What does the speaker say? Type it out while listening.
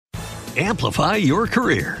Amplify your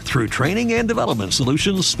career through training and development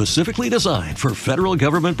solutions specifically designed for federal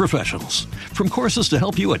government professionals. From courses to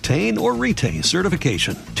help you attain or retain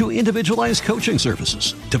certification, to individualized coaching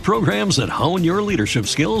services, to programs that hone your leadership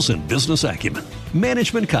skills and business acumen,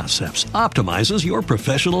 Management Concepts optimizes your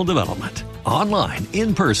professional development. Online,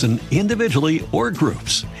 in person, individually, or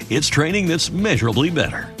groups, it's training that's measurably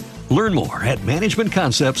better. Learn more at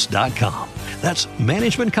managementconcepts.com. That's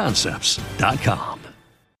managementconcepts.com.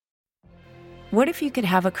 What if you could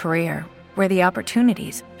have a career where the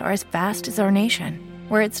opportunities are as vast as our nation,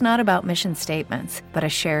 where it's not about mission statements, but a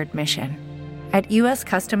shared mission? At U.S.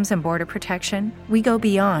 Customs and Border Protection, we go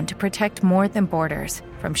beyond to protect more than borders.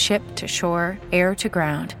 From ship to shore, air to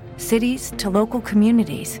ground, cities to local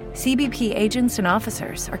communities, CBP agents and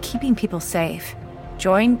officers are keeping people safe.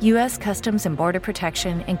 Join U.S. Customs and Border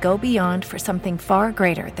Protection and go beyond for something far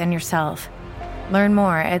greater than yourself. Learn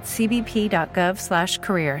more at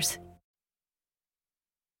cbp.gov/careers.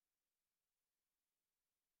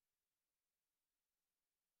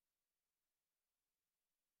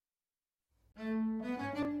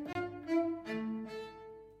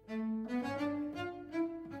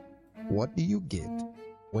 What do you get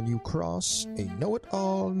when you cross a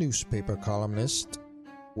know-it-all newspaper columnist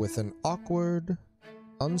with an awkward,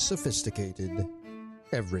 unsophisticated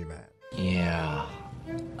everyman? Yeah.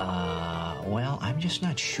 Well, I'm just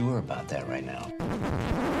not sure about that right now.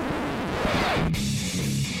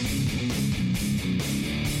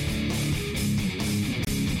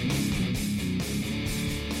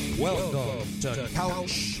 Welcome to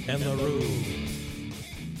Couch and the Roo.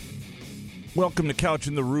 Welcome to Couch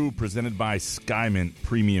in the Roo, presented by Skymint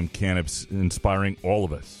Premium Cannabis, inspiring all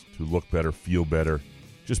of us to look better, feel better,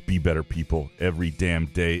 just be better people every damn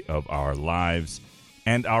day of our lives.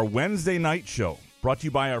 And our Wednesday night show, brought to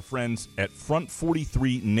you by our friends at Front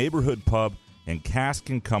 43 Neighborhood Pub and Cask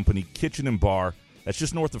 & Company Kitchen and Bar. That's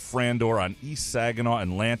just north of Frandor on East Saginaw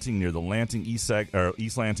and Lansing, near the Lansing East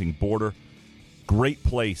Lansing border. Great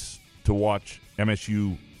place to watch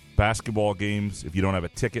MSU basketball games if you don't have a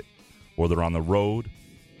ticket, or they're on the road,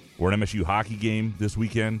 or an MSU hockey game this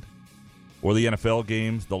weekend, or the NFL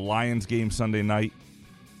games, the Lions game Sunday night.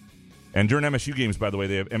 And during MSU games, by the way,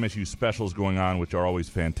 they have MSU specials going on, which are always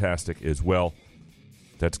fantastic as well.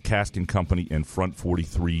 That's Cask & Company and Front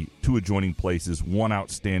 43, two adjoining places, one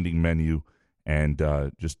outstanding menu, and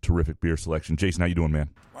just terrific beer selection. Jason, how you doing, man?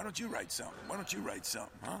 Why don't you write something? Why don't you write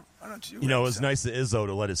something, huh? Why don't you You know, it was nice of Izzo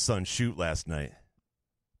to let his son shoot last night,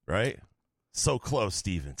 right? So close,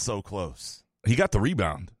 Steven, so close. He got the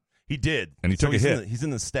rebound. He did. And he took a hit. He's in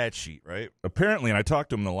the stat sheet, right? Apparently, and I talked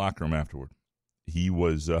to him in the locker room afterward, he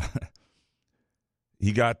was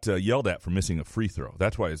he got yelled at for missing a free throw.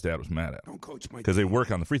 That's why his dad was mad at him. Don't coach my because they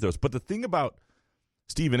work on the free throws. But the thing about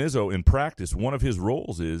Steven Izzo in practice, one of his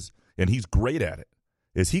roles is, and he's great at it,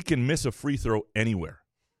 is he can miss a free throw anywhere.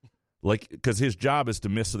 Like, because his job is to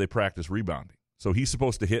miss so they practice rebounding. So he's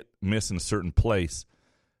supposed to miss in a certain place.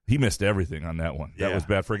 He missed everything on that one. That was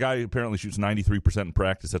bad. For a guy who apparently shoots 93% in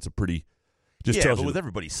practice, that's a pretty, just tells but you. with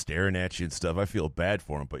everybody staring at you and stuff, I feel bad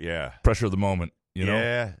for him, but yeah. Pressure of the moment, you know?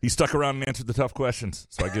 Yeah. He stuck around and answered the tough questions.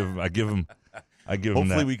 So I give him Hopefully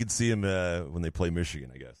that. we can see him when they play Michigan,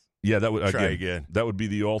 I guess. Yeah, that would Try again. That would be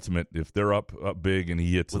the ultimate if they're up big and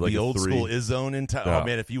he hits with like the a old three. school Izzone in town. Oh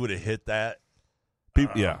man, if you would have hit that.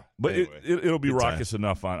 Yeah, but anyway, it'll be good raucous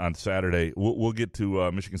enough on Saturday. We'll get to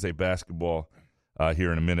Michigan State basketball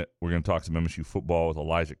here in a minute. We're going to talk some MSU football with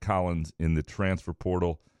Elijah Collins in the transfer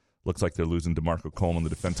portal. Looks like they're losing DeMarco Coleman, the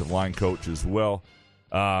defensive line coach, as well.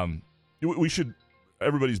 We should.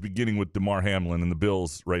 Everybody's beginning with DeMar Hamlin and the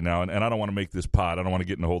Bills right now, and I don't want to make this pod. I don't want to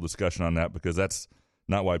get in a whole discussion on that because that's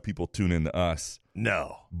not why people tune in to us.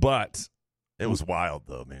 No, but it was wild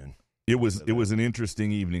though, man. It was an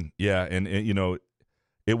interesting evening. Yeah, and you know.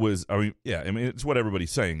 It was, it's what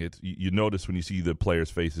everybody's saying. You notice when you see the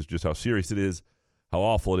players' faces just how serious it is, how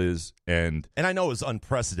awful it is. And I know it was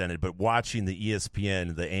unprecedented, but watching the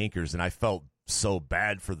ESPN, the anchors, and I felt so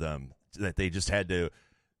bad for them that they just had to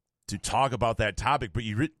talk about that topic, but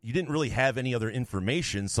you didn't really have any other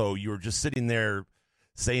information, so you were just sitting there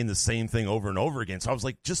saying the same thing over and over again. So I was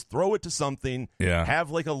like, just throw it to something. Yeah.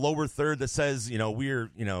 Have like a lower third that says,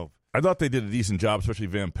 I thought they did a decent job, especially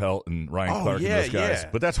Van Pelt and Ryan Clark and those guys. Yeah.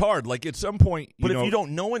 But that's hard. Like, at some point, if you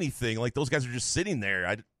don't know anything, like those guys are just sitting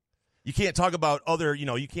there. You can't talk about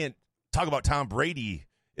you can't talk about Tom Brady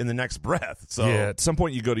in the next breath. So yeah, at some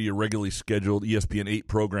point you go to your regularly scheduled ESPN 8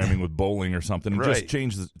 programming with bowling or something and just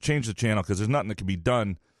change the channel because there's nothing that can be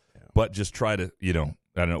done but just try to, I don't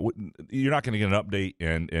know. You're not going to get an update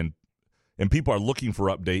and people are looking for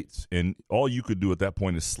updates, and all you could do at that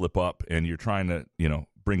point is slip up, and you're trying to,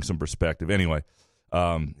 bring some perspective. Anyway,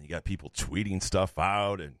 you got people tweeting stuff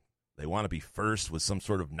out, and they want to be first with some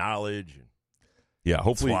sort of knowledge. Yeah,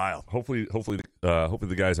 hopefully, it's wild. hopefully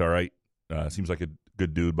the guy's all right. Seems like a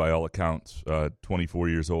good dude by all accounts. 24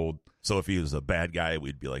 years old. So if he was a bad guy,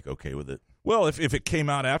 we'd be like okay with it. Well, if it came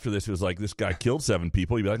out after this, it was like this guy killed 7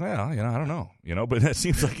 people, you'd be like, well, I don't know, but it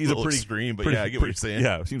seems like he's a pretty extreme. But pretty, yeah, I get what you're saying.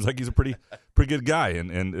 Yeah, it seems like he's a pretty good guy,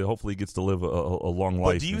 and hopefully he gets to live a long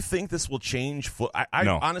life. But do you think this will change? I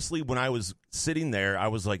No. Honestly, when I was sitting there, I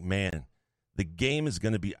was like, man, the game is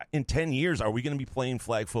going to be in 10 years. Are we going to be playing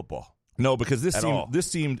flag football? No, because this all.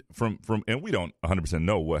 seemed from, and we don't 100%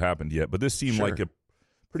 know what happened yet, but this seemed Sure. like a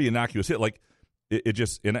pretty innocuous hit. Like it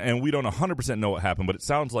just, and we don't 100% know what happened, but it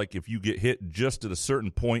sounds like if you get hit just at a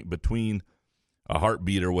certain point between a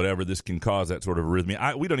heartbeat or whatever, this can cause that sort of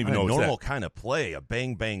arrhythmia. We don't even know. A it's normal that. kind of play, a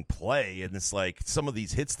bang bang play, and it's like some of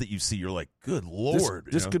these hits that you see, you're like, good lord,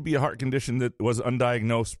 This could be a heart condition that was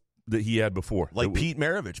undiagnosed that he had before. like Pete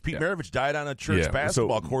Maravich. Pete Maravich died on a church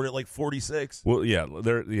basketball court at like 46. Well, yeah,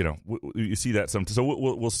 there. You see that sometimes. So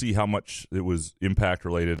we'll see how much it was impact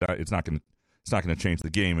related. It's not going to change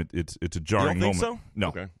the game. It's a jarring You don't moment. think so? No,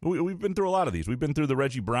 Okay. We've been through a lot of these. We've been through the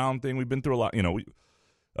Reggie Brown thing. We've been through a lot. You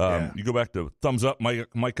go back to thumbs up,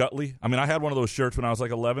 Mike Utley. I mean, I had one of those shirts when I was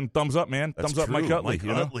like 11. Thumbs up, man. That's thumbs up, true. Mike Utley.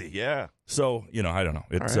 Mike Utley, yeah. So I don't know.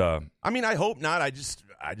 It's I mean, I hope not. I just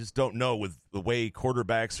don't know with the way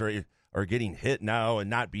quarterbacks are getting hit now and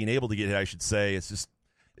not being able to get hit. I should say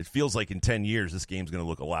it feels like in 10 years this game's going to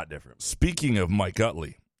look a lot different. Speaking of Mike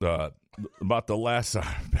Utley, about the last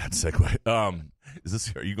bad segue. Are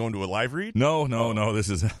you going to a live read? No. This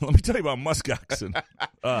is. Let me tell you about muskoxen.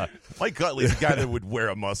 Mike Utley's the guy that would wear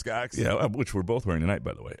a muskox. Yeah, which we're both wearing tonight,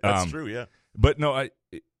 by the way. That's true. Yeah. But no,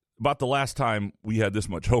 about the last time we had this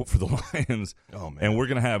much hope for the Lions. Oh man. And we're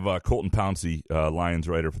going to have Colton Pouncey, Lions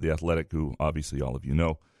writer for The Athletic, who obviously all of you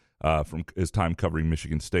know from his time covering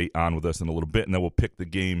Michigan State, on with us in a little bit, and then we'll pick the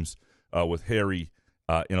games with Harry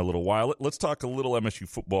in a little while. Let's talk a little MSU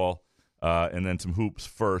football and then some hoops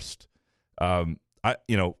first. Marco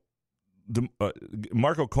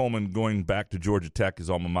Coleman going back to Georgia Tech,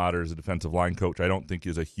 his alma mater, as a defensive line coach, I don't think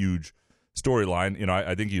is a huge storyline.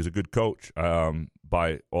 I think he's a good coach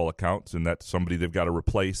by all accounts, and that's somebody they've got to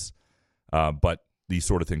replace. But these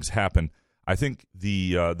sort of things happen. I think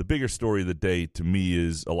the bigger story of the day to me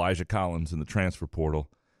is Elijah Collins in the transfer portal,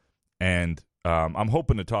 and I'm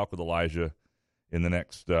hoping to talk with Elijah in the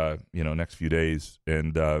next next few days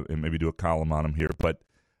and maybe do a column on him here. But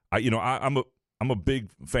I'm a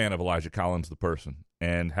big fan of Elijah Collins, the person,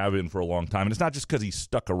 and have been for a long time. And it's not just because he's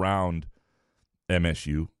stuck around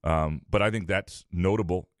MSU, but I think that's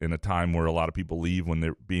notable in a time where a lot of people leave when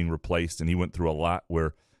they're being replaced, and he went through a lot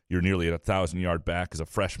where you're nearly at 1,000-yard back as a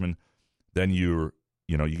freshman. Then you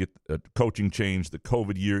get a coaching change, the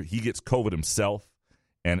COVID year. He gets COVID himself,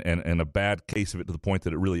 and a bad case of it to the point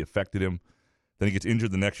that it really affected him. Then he gets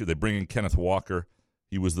injured the next year. They bring in Kenneth Walker.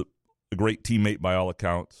 He was a great teammate by all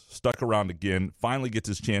accounts. Stuck around again. Finally gets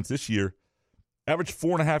his chance this year. Averaged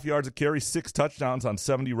 4.5 yards a carry, 6 touchdowns on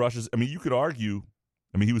 70 rushes. I mean, you could argue,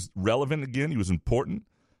 he was relevant again. He was important.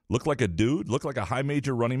 Looked like a dude. Looked like a high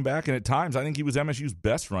major running back. And at times, I think he was MSU's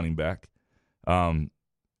best running back. But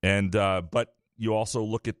you also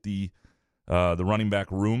look at the running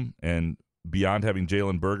back room, and beyond having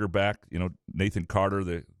Jalen Berger back, Nathan Carter,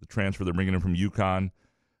 the transfer they're bringing in from UConn,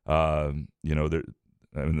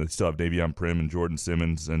 they still have Davion Prim and Jordan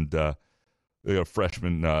Simmons, and they got a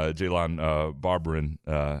freshman, Jalen Barberin,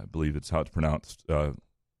 I believe it's how it's pronounced,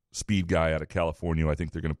 speed guy out of California. I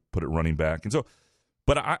think they're going to put it running back. And so,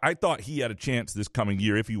 but I thought he had a chance this coming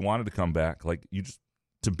year if he wanted to come back,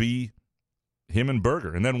 to be him and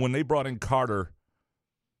Berger. And then when they brought in Carter,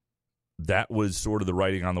 that was sort of the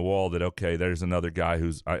writing on the wall that, okay, there's another guy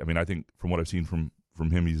who's, I think from what I've seen from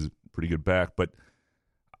him, he's a pretty good back. But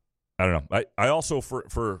I don't know. I also for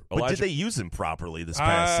Elijah, but did they use him properly this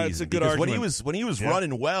past season? It's a good because argument. when he was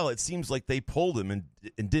running well, it seems like they pulled him and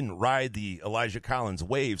didn't ride the Elijah Collins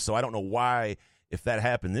wave. So I don't know why, if that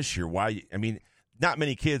happened this year, not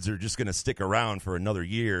many kids are just going to stick around for another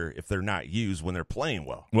year if they're not used when they're playing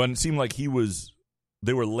well. Well, it seemed like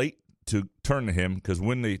they were late to turn to him, because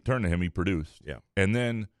when they turned to him, he produced. Yeah. And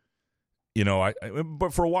then,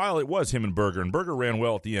 but for a while it was him and Berger ran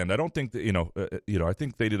well at the end. I don't think that, I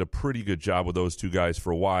think they did a pretty good job with those two guys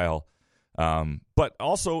for a while. But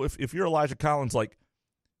also, if you're Elijah Collins, like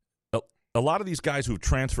a lot of these guys who've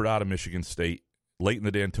transferred out of Michigan State late in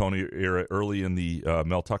the D'Antoni era, early in the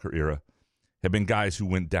Mel Tucker era, have been guys who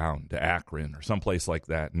went down to Akron or someplace like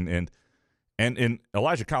that. And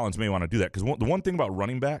Elijah Collins may want to do that, because the one thing about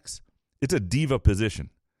running backs, it's a diva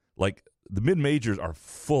position. Like, the mid-majors are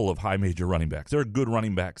full of high-major running backs. There are good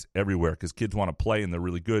running backs everywhere because kids want to play and they're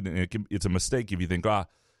really good. And it's a mistake if you think, I'll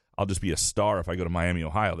just be a star if I go to Miami,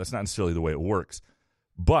 Ohio. That's not necessarily the way it works.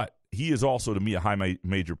 But he is also, to me, a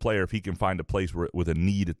high-major player if he can find a place with a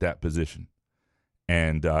need at that position.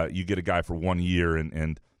 And you get a guy for 1 year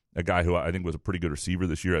and a guy who I think was a pretty good receiver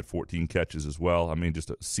this year, had 14 catches as well. I mean, just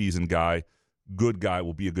a seasoned guy, good guy,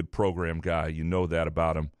 will be a good program guy. You know that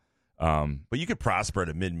about him. But you could prosper at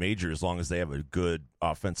a mid-major as long as they have a good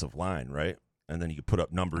offensive line, right? And then you can put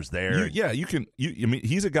up numbers there. You can. I mean,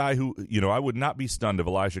 he's a guy who, I would not be stunned if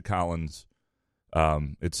Elijah Collins,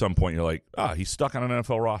 at some point, you're like, he's stuck on an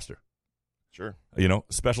NFL roster. Sure.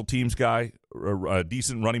 Special teams guy, a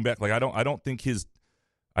decent running back. Like I don't think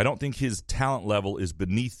his talent level is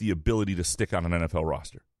beneath the ability to stick on an NFL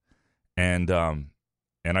roster, and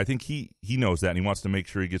I think he knows that, and he wants to make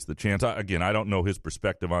sure he gets the chance. I don't know his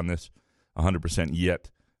perspective on this 100% yet,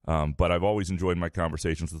 but I've always enjoyed my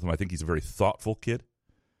conversations with him. I think he's a very thoughtful kid,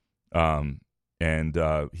 and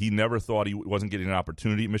he never thought he wasn't getting an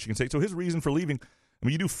opportunity at Michigan State. So his reason for leaving, I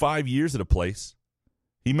mean, you do 5 years at a place,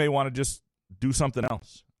 he may want to just do something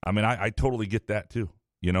else. I mean, I totally get that too,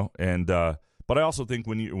 and but I also think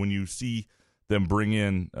when you see them bring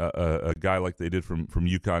in a guy like they did from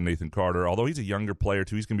UConn, Nathan Carter, although he's a younger player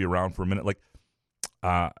too, he's going to be around for a minute. Like,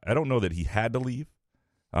 I don't know that he had to leave,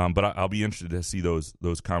 but I'll be interested to see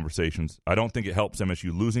those conversations. I don't think it helps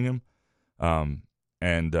MSU losing him,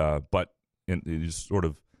 but it's sort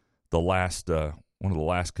of the last one of the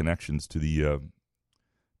last connections to the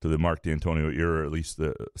Mark D'Antonio era, or at least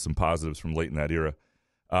some positives from late in that era.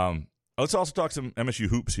 Let's also talk some MSU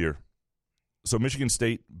hoops here. So Michigan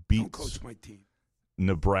State beats coach my team.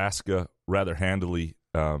 Nebraska rather handily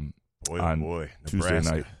on Tuesday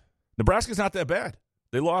night. Nebraska's not that bad.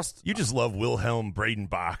 They lost. You just love Wilhelm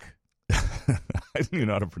Bradenbach. I didn't even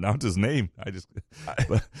know how to pronounce his name.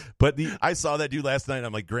 I saw that dude last night, and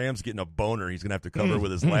I'm like, Graham's getting a boner. He's going to have to cover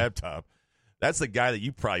with his laptop. That's the guy that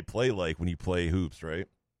you probably play like when you play hoops, right?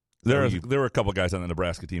 There were a couple guys on the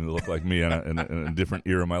Nebraska team that look like me in a different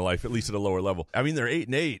era of my life, at least at a lower level. I mean, they're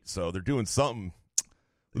 8-8, so they're doing something.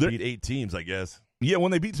 They beat 8 teams, I guess. Yeah,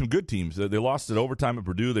 when they beat some good teams. They lost at overtime at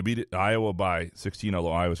Purdue. They beat Iowa by 16,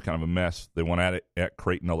 although Iowa's kind of a mess. They won at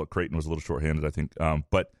Creighton, although Creighton was a little shorthanded, I think.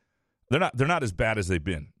 But they're not as bad as they've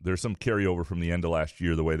been. There's some carryover from the end of last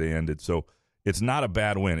year, the way they ended. So it's not a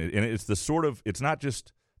bad win. And it's it's not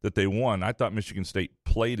just that they won. I thought Michigan State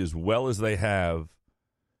played as well as they have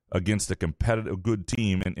against a competitive, good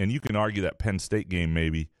team, and you can argue that Penn State game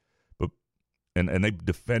maybe, but and they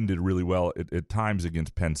defended really well at times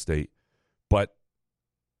against Penn State, but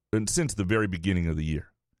since the very beginning of the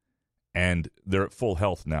year, and they're at full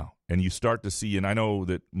health now, and you start to see, and I know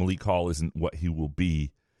that Malik Hall isn't what he will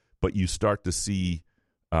be, but you start to see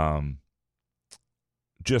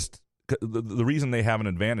just the reason they have an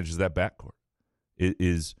advantage is that backcourt. It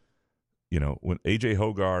is, when A.J.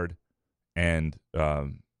 Hoggard and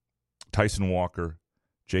Tyson Walker,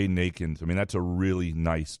 Jaden Akins. I mean, that's a really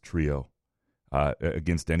nice trio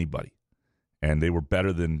against anybody. And they were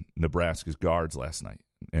better than Nebraska's guards last night.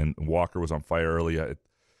 And Walker was on fire early.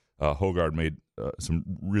 Hoggard made some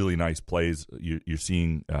really nice plays. You're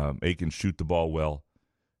seeing Akins shoot the ball well.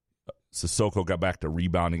 Sissoko got back to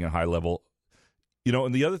rebounding at a high level.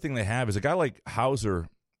 And the other thing they have is a guy like Hauser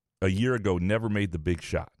a year ago never made the big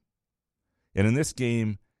shot. And in this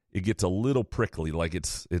game, it gets a little prickly, like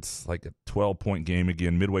it's like a 12-point game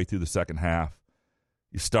again, midway through the second half.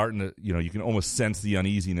 You're starting to, you can almost sense the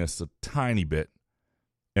uneasiness a tiny bit.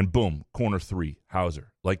 And boom, corner three,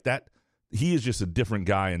 Hauser. Like that, he is just a different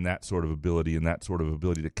guy in that sort of ability and that sort of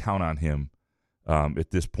ability to count on him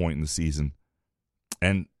at this point in the season.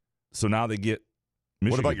 And so now they get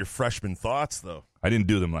Michigan. What about your freshman thoughts, though? I didn't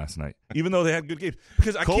do them last night, even though they had good games.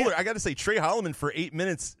 Because I got to say, Trey Holloman for 8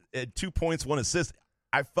 minutes, 2 points, 1 assist.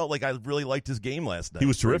 I felt like I really liked his game last night. He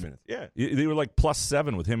was terrific. Yeah. They were like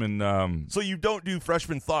 +7 with him and... So you don't do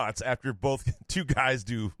freshman thoughts after both two guys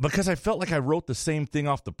do... Because I felt like I wrote the same thing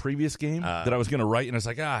off the previous game that I was going to write, and it's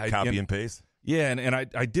like, copy and paste? Yeah, and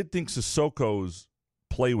I did think Sissoko's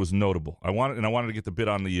play was notable. I wanted to get the bit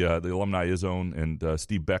on the alumni zone and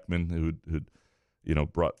Steve Beckman, who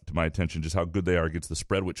brought to my attention just how good they are against the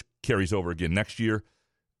spread, which carries over again next year.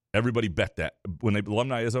 Everybody bet that. When the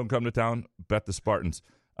alumni zone come to town, bet the Spartans.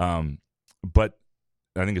 But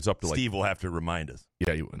I think it's up to Steve will have to remind us.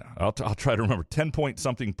 Yeah, I'll try to remember.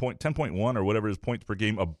 10.1 or whatever his points per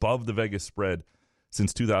game above the Vegas spread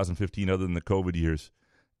since 2015, other than the COVID years.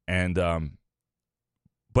 And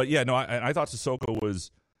but yeah, no, I thought Sissoko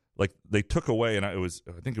was like they took away, and I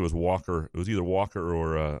think it was Walker. It was either Walker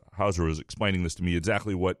or Hauser was explaining this to me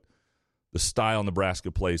exactly what the style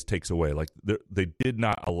Nebraska plays takes away. Like they did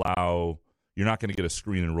not allow. You're not going to get a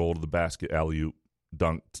screen and roll to the basket, alley-oop,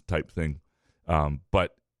 dunk type thing.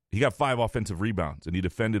 But he got 5 offensive rebounds, and he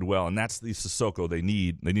defended well, and that's the Sissoko they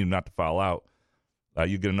need. They need him not to foul out.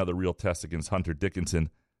 You get another real test against Hunter Dickinson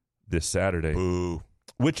this Saturday. Boo.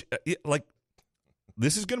 Which,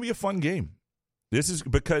 this is going to be a fun game. This is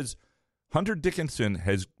because Hunter Dickinson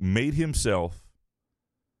has made himself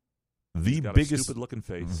the biggest stupid-looking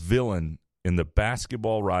face villain in the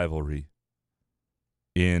basketball rivalry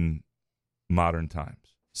in modern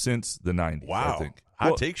times since the 90s. Wow. I think.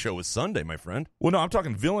 Hot Take Show was Sunday, my friend. Well, no, I'm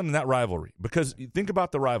talking villain in that rivalry because you think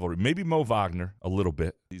about the rivalry. Maybe Mo Wagner a little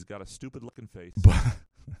bit. He's got a stupid-looking face.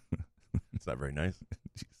 It's not very nice.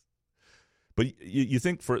 But you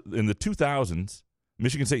think in the 2000s,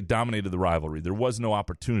 Michigan State dominated the rivalry. There was no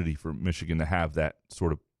opportunity for Michigan to have that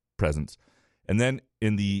sort of presence. And then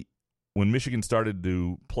when Michigan started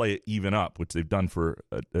to play it even up, which they've done for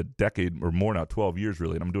a decade or more now, 12 years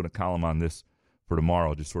really, and I'm doing a column on this for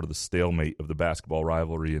tomorrow, just sort of the stalemate of the basketball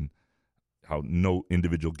rivalry and how no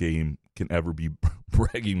individual game can ever be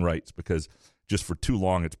bragging rights because just for too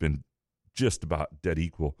long it's been just about dead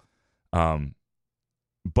equal.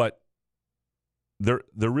 But they're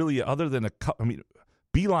really, other than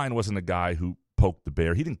Beilein wasn't a guy who poked the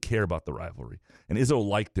bear. He didn't care about the rivalry. And Izzo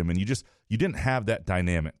liked him, and you didn't have that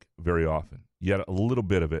dynamic very often. You had a little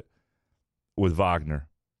bit of it with Wagner.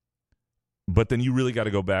 But then you really got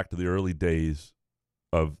to go back to the early days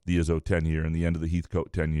of the Izzo tenure and the end of the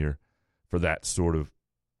Heathcote tenure for that sort of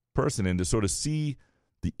person, and to sort of see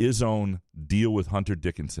the Izzone deal with Hunter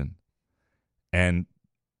Dickinson and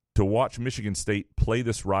to watch Michigan State play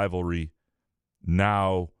this rivalry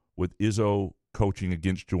now with Izzo coaching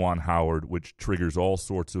against Juwan Howard, which triggers all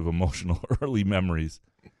sorts of emotional early memories,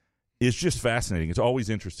 is just fascinating. It's always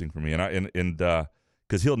interesting for me, and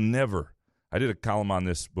because he'll never. I did a column on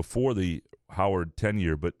this before the Howard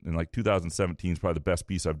tenure, but in 2017 is probably the best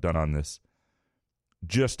piece I've done on this.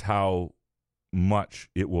 Just how much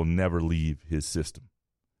it will never leave his system,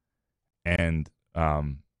 and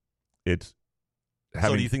it's.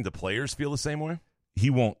 So do you think the players feel the same way? He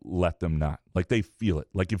won't let them not. They feel it.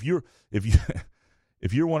 If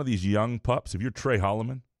you're one of these young pups, if you're Trey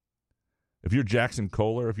Holloman, if you're Jackson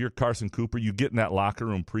Kohler, if you're Carson Cooper, you get in that locker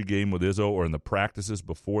room pregame with Izzo or in the practices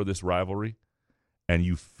before this rivalry, and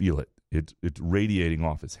you feel it. It's radiating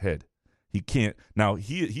off his head. He can't. Now,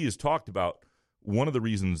 he has talked about one of the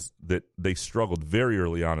reasons that they struggled very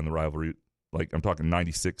early on in the rivalry, I'm talking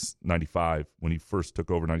 96, 95, when he first took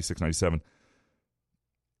over 96, 97,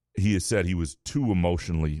 he has said he was too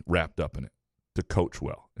emotionally wrapped up in it to coach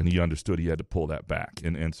well, and he understood he had to pull that back.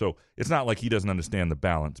 And so it's not like he doesn't understand the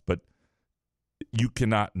balance, but you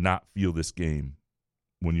cannot not feel this game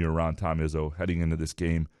when you're around Tom Izzo heading into this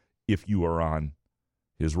game if you are on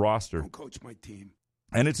his roster. Don't coach my team.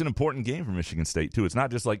 And it's an important game for Michigan State, too. It's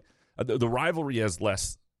not just the rivalry has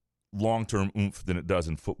less long-term oomph than it does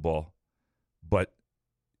in football, but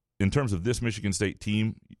in terms of this Michigan State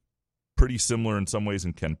team, pretty similar in some ways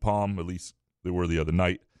in Ken Palm, at least they were the other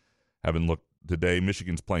night. Haven't looked today.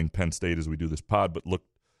 Michigan's playing Penn State as we do this pod, but look,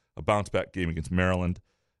 a bounce-back game against Maryland.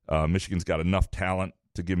 Michigan's got enough talent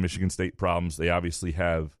to give Michigan State problems. They obviously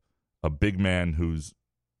have a big man who's,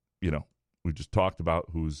 we just talked about,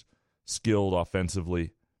 who's skilled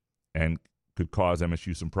offensively and could cause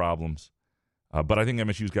MSU some problems. But I think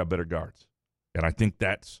MSU's got better guards. And I think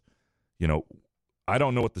that's, I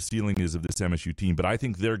don't know what the ceiling is of this MSU team, but I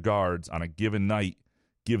think their guards on a given night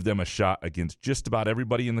give them a shot against just about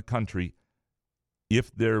everybody in the country.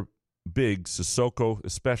 If they're big, Sissoko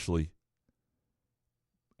especially,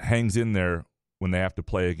 hangs in there when they have to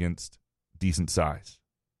play against decent size.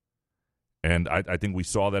 And I think we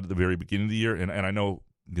saw that at the very beginning of the year, and I know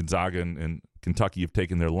Gonzaga and Kentucky have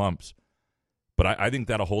taken their lumps, but I think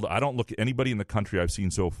that'll hold. I don't look at anybody in the country I've seen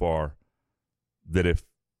so far that if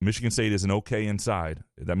Michigan State isn't okay inside,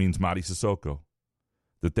 that means Mady Sissoko,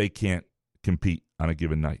 that they can't compete on a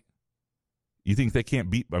given night. You think they can't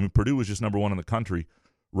beat? Purdue was just number one in the country.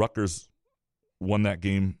 Rutgers won that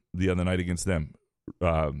game the other night against them.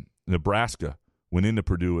 Nebraska went into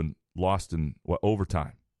Purdue and lost in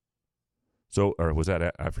overtime. So, or was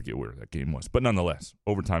that I forget where that game was, but nonetheless,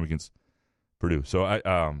 overtime against Purdue. So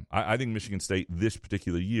I think Michigan State this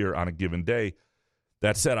particular year on a given day.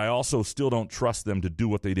 That said, I also still don't trust them to do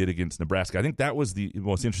what they did against Nebraska. I think that was the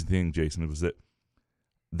most interesting thing, Jason. It was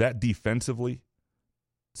that defensively,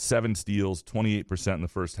 7 steals, 28% in the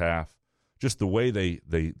first half. Just the way they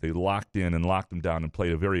locked in and locked them down and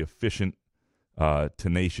played a very efficient,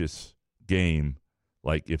 tenacious game.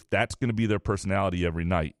 If that's going to be their personality every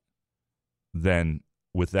night, then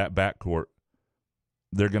with that backcourt,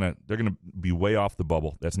 they're gonna be way off the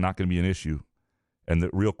bubble. That's not going to be an issue. And the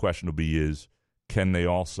real question will be is, can they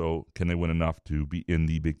win enough to be in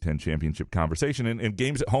the Big Ten championship conversation? And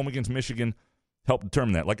games at home against Michigan help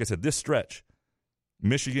determine that. Like I said, this stretch,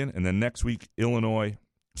 Michigan, and then next week,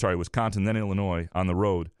 Wisconsin, then Illinois on the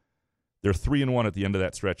road. They're 3-1 at the end of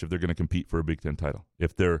that stretch if they're going to compete for a Big Ten title.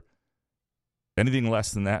 If they're anything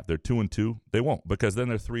less than that, they're 2-2. They won't, because then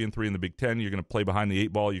they're 3-3 in the Big Ten. You're going to play behind the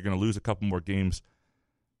 8 ball. You're going to lose a couple more games.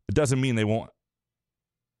 It doesn't mean they won't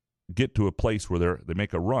get to a place where they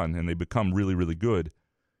make a run and they become really, really good.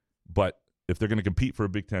 But if they're going to compete for a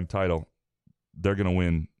Big Ten title, they're going to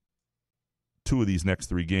win 2 of these next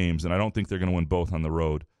 3 games, and I don't think they're going to win both on the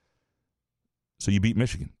road. So you beat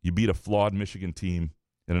Michigan. You beat a flawed Michigan team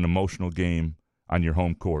in an emotional game on your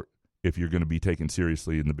home court if you're going to be taken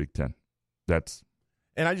seriously in the Big Ten.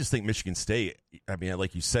 And I just think Michigan State, I mean,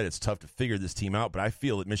 like you said, it's tough to figure this team out, but I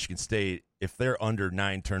feel that Michigan State, if they're under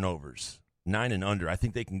 9 turnovers, 9 and under, I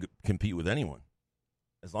think they can compete with anyone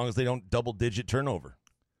as long as they don't double-digit turnover.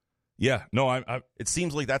 Yeah, no, it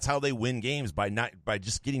seems like that's how they win games, by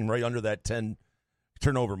just getting right under that 10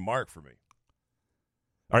 turnover mark for me.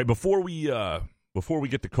 All right, before we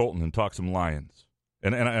get to Colton and talk some Lions,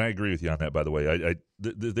 and I agree with you on that, by the way.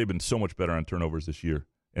 They've been so much better on turnovers this year,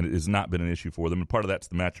 and it has not been an issue for them, and part of that's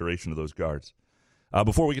the maturation of those guards.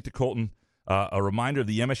 Before we get to Colton, a reminder of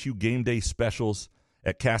the MSU Game Day specials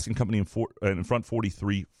at Cask & Company in Front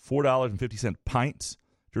 43, $4.50 pints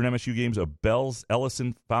during MSU games of Bell's,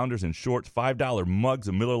 Ellison, Founders, and Shorts, $5 mugs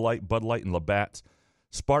of Miller Lite, Bud Light, and Labatt's,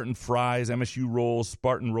 Spartan fries, MSU rolls,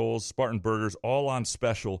 Spartan burgers, all on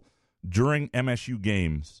special during MSU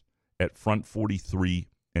games at Front 43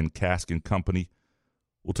 and Cask & Company.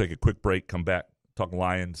 We'll take a quick break, come back, talk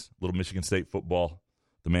Lions, little Michigan State football,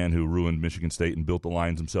 the man who ruined Michigan State and built the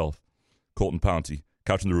Lions himself, Colton Pouncey.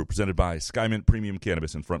 Couch in the Roof, presented by Skymint Premium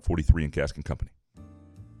Cannabis in Front 43 and Cask & Company.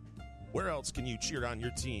 Where else can you cheer on your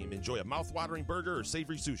team? Enjoy a mouth-watering burger or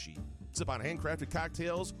savory sushi. Sip on handcrafted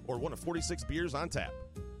cocktails or one of 46 beers on tap.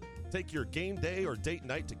 Take your game day or date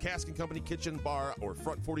night to Cask & Company Kitchen, Bar, or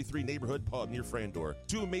Front 43 Neighborhood Pub near Frandor.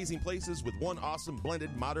 2 amazing places with 1 awesome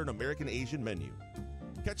blended modern American-Asian menu.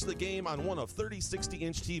 Catch the game on one of 30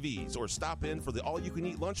 60-inch TVs or stop in for the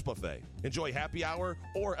all-you-can-eat lunch buffet. Enjoy happy hour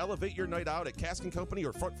or elevate your night out at Cask & Company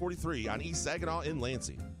or Front 43 on East Saginaw in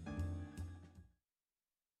Lansing.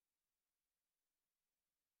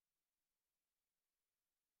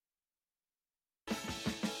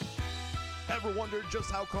 Ever wondered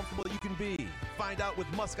just how comfortable you can be? Find out with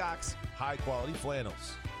Muskox high-quality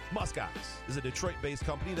flannels. Muskox is a Detroit-based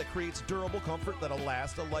company that creates durable comfort that'll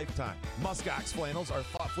last a lifetime. Muskox flannels are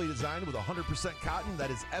thoughtfully designed with 100% cotton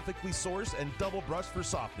that is ethically sourced and double-brushed for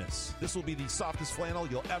softness. This will be the softest flannel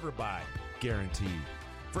you'll ever buy, guaranteed.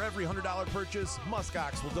 For every $100 purchase,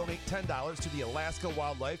 Muskox will donate $10 to the Alaska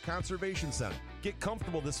Wildlife Conservation Center. Get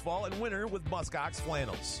comfortable this fall and winter with Muskox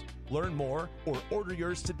flannels. Learn more or order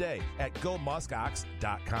yours today at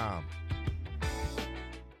gomuskox.com.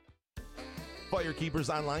 Firekeepers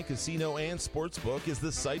Online Casino and Sportsbook is the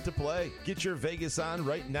site to play. Get your Vegas on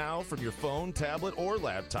right now from your phone, tablet, or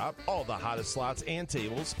laptop. All the hottest slots and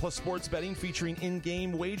tables, plus sports betting featuring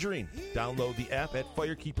in-game wagering. Download the app at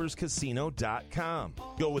firekeeperscasino.com.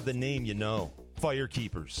 Go with the name you know.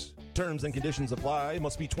 Firekeepers. Terms and conditions apply.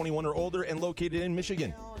 Must be 21 or older and located in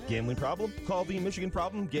Michigan. Gambling problem? Call the Michigan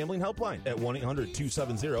Problem Gambling Helpline at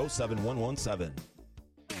 1-800-270-7117.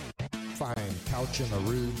 Find Couch in the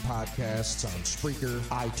Rube podcasts on Spreaker,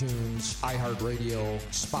 iTunes, iHeartRadio,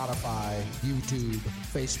 Spotify, YouTube,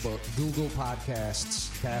 Facebook, Google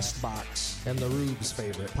Podcasts, CastBox, and the Rube's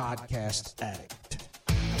favorite, Podcast Addict.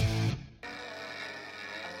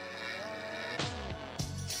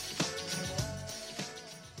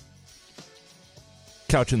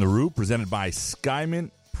 Couch in the Rube, presented by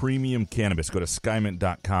Skymint Premium Cannabis. Go to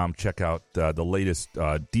skymint.com, check out the latest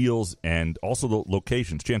deals and also the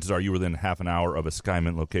locations. Chances are you're within half an hour of a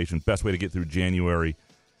Skymint location. Best way to get through January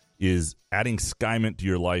is adding Skymint to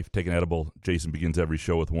your life. Take an edible. Jason begins every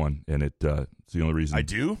show with one, and it's the only reason. I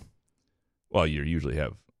do? Well, you usually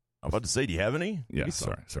have. I'm about to say, do you have any? Yeah,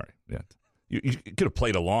 sorry. Yeah. You could have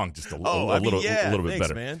played along just a little bit thanks,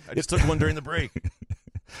 better. Man. I just took one during the break.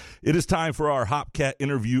 It is time for our Hopcat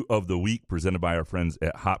interview of the week, presented by our friends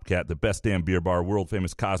at Hopcat, the best damn beer bar,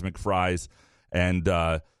 world-famous Cosmic Fries, and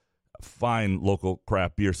fine local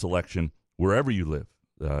craft beer selection wherever you live.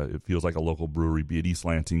 It feels like a local brewery, be it East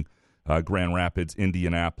Lansing, Grand Rapids,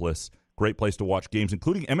 Indianapolis. Great place to watch games,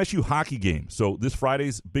 including MSU hockey games. So this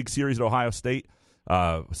Friday's big series at Ohio State,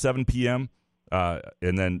 7 p.m.,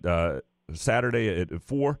 and then Saturday at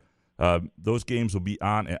 4. Those games will be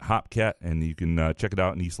on at Hopcat, and you can check it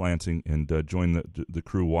out in East Lansing and join the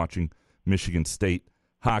crew watching Michigan State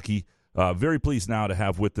hockey. Very pleased now to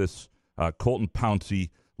have with us Colton Pouncey,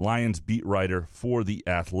 Lions beat writer for The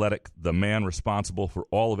Athletic, the man responsible for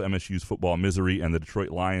all of MSU's football misery and the Detroit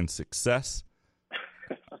Lions' success.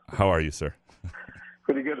 How are you, sir?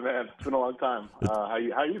 Pretty good, man. It's been a long time. How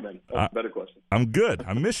you been? That's a better question. I'm good.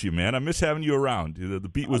 I miss you, man. I miss having you around. The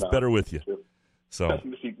beat was better with you. So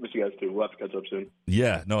miss you guys too. We'll have to catch up soon.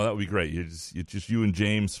 Yeah, no, that would be great. It's just you and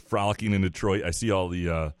James frolicking in Detroit. I see all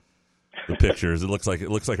the pictures. It looks like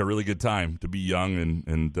a really good time to be young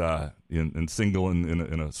and single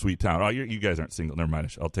in a sweet town. Oh, you guys aren't single. Never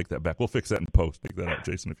mind. I'll take that back. We'll fix that in post. Take that out,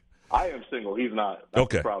 Jason. I am single. He's not. That's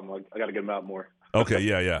okay. The problem. I got to get him out more. Okay.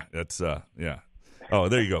 Yeah. That's yeah. Oh,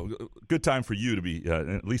 there you go. Good time for you to be.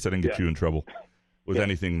 At least I didn't get you in trouble with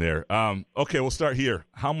anything there. Okay, we'll start here.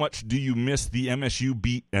 How much do you miss the MSU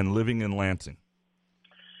beat and living in Lansing?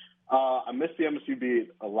 I miss the MSU beat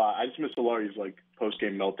a lot. I just miss Solari's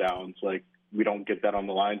post-game meltdowns. We don't get that on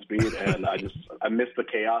the Lions beat, and I miss the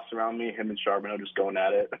chaos around me. Him and Charbonneau just going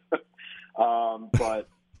at it. But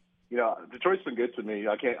Detroit's been good to me.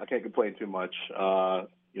 I can't complain too much.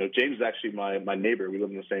 James is actually my neighbor. We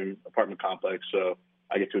live in the same apartment complex, so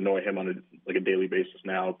I get to annoy him on a daily basis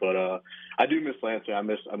now. But I do miss Lansing. I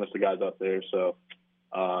miss the guys out there. So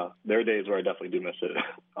there are days where I definitely do miss it.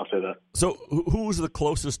 I'll say that. So who was the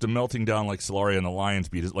closest to melting down like Solari on the Lions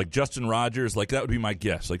beat? Is it like Justin Rogers? That would be my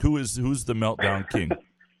guess. Who's the meltdown king?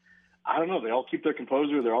 I don't know. They all keep their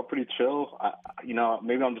composure. They're all pretty chill.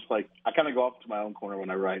 Maybe I'm just I kind of go off to my own corner when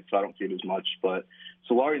I write, so I don't see it as much. But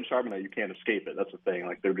Solari and Charbonneau, you can't escape it. That's the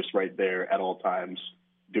thing. They're just right there at all times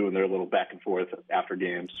doing their little back and forth after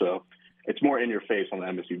games. So it's more in your face on the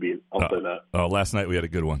MSU beat. I'll say that. Last night we had a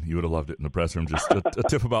good one. You would have loved it in the press room. Just a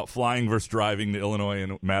tip about flying versus driving to Illinois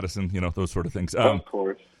and Madison, those sort of things. Of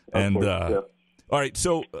course. Yeah. All right.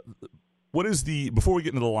 So what is before we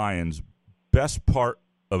get into the Lions, best part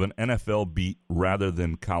of an NFL beat rather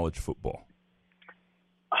than college football?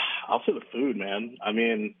 I'll say the food, man. I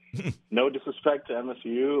mean, no disrespect to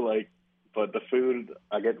MSU, but the food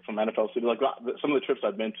I get from NFL City, some of the trips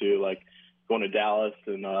I've been to, going to Dallas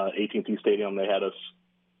and AT&T Stadium, they had us.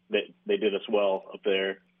 They did us well up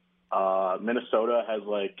there. Minnesota has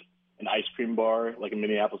an ice cream bar, in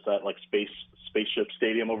Minneapolis, that spaceship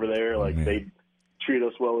stadium over there. They treat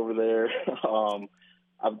us well over there.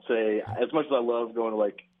 I would say, as much as I love going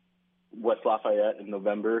to West Lafayette in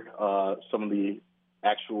November, some of the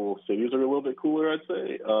actual cities are a little bit cooler, I'd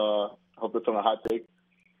say. I hope that's on a hot take.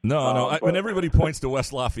 No. When everybody points to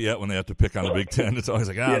West Lafayette when they have to pick on the Big Ten, it's always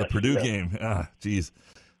the Purdue game. Geez.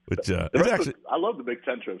 Which I love the Big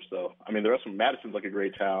Ten trips, though. I mean, the rest of Madison's a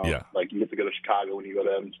great town. Yeah. You get to go to Chicago when you go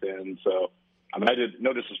to Evanston. So, I did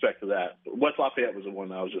no disrespect to that. But West Lafayette was the one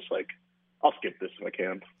that I was just I'll skip this if I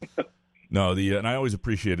can. No, and I always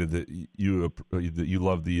appreciated that you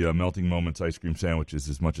love the melting moments ice cream sandwiches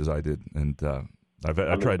as much as I did, and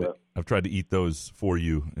I've tried to eat those for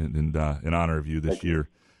you in honor of you this year.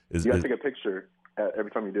 You got to take a picture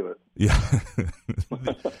every time you do it. Yeah,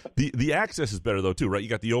 the access is better though too, right? You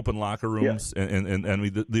got the open locker rooms, and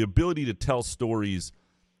the ability to tell stories.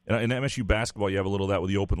 In MSU basketball, you have a little of that with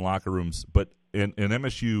the open locker rooms, but in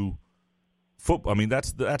MSU football,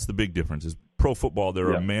 that's the big difference. Is pro football,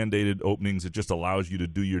 there are mandated openings. It just allows you to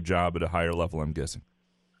do your job at a higher level, I'm guessing.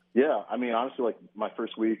 Yeah, honestly, my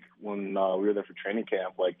first week when we were there for training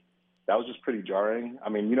camp, that was just pretty jarring.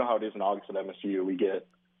 You know how it is in August at MSU. We get,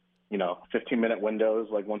 15-minute windows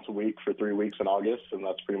once a week for 3 weeks in August, and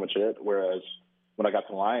that's pretty much it. Whereas when I got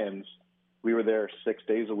to Lions, we were there 6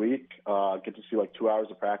 days a week, get to see 2 hours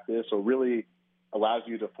of practice. So it really allows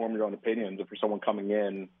you to form your own opinions. If you're someone coming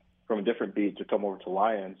in from a different beat to come over to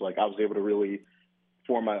Lions, I was able to really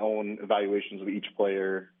form my own evaluations of each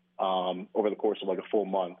player over the course of a full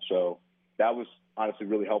month. So that was honestly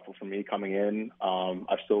really helpful for me coming in.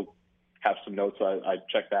 I still have some notes I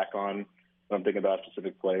check back on when I'm thinking about a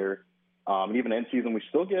specific player. And even in season, we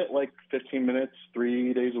still get 15 minutes,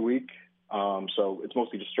 3 days a week. So it's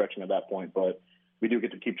mostly just stretching at that point, but we do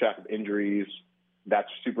get to keep track of injuries. That's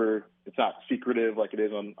it's not secretive like it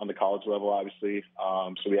is on the college level, obviously.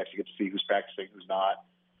 So we actually get to see who's practicing, who's not.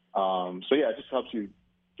 So yeah, it just helps you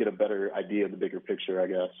get a better idea of the bigger picture, I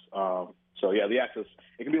guess. So yeah, the access,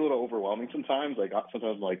 it can be a little overwhelming sometimes.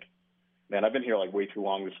 Sometimes I'm man, I've been here way too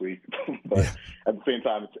long this week, but at the same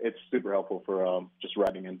time, it's super helpful for just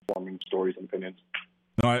writing and forming stories and opinions.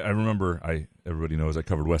 No, I remember, everybody knows I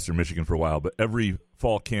covered Western Michigan for a while, but every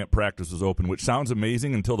fall camp practice was open, which sounds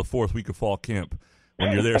amazing until the fourth week of fall camp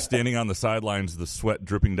when you're there standing on the sidelines, the sweat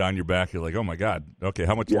dripping down your back, you're like, oh my God, okay,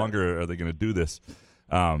 how much longer are they going to do this?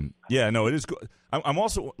 It is good. I'm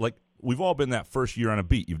also like, we've all been that first year on a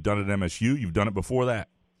beat. You've done it at MSU. You've done it before that.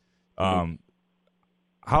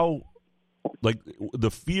 How, like,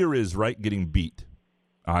 the fear is, right, getting beat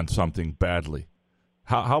on something badly.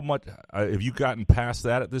 How much have you gotten past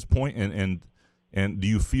that at this point? And do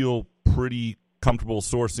you feel pretty comfortable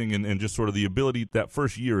sourcing and just sort of the ability? That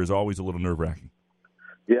first year is always a little nerve-wracking.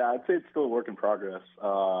 Yeah, I'd say it's still a work in progress.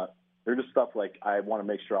 There's just stuff like I want to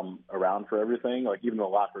make sure I'm around for everything. Like even in the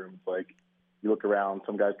locker room, it's like you look around,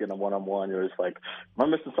 some guy's getting a one-on-one. You're just like, am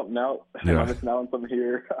I missing something out? Yeah. Am I missing out on something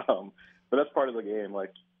here? But that's part of the game.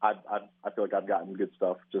 Like I feel like I've gotten good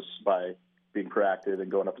stuff just by being proactive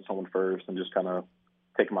and going up to someone first and just kind of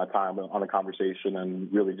taking my time on a conversation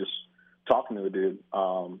and really just talking to the dude.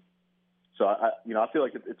 So I feel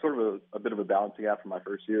like it's sort of a bit of a balancing act for my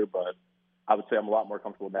first year, but I would say I'm a lot more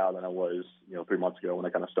comfortable now than I was, 3 months ago when I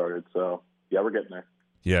kind of started. So yeah, we're getting there.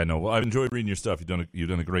 Yeah, no. Well, I've enjoyed reading your stuff. You've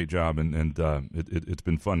done a great job, and it's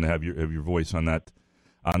been fun to have your voice on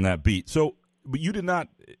that beat. So, but you did not.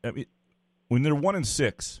 I mean, when they're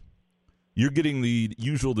 1-6, you're getting the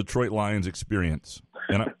usual Detroit Lions experience,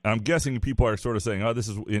 and I'm guessing people are sort of saying, "Oh, this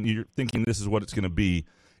is," and you're thinking this is what it's going to be.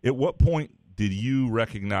 At what point did you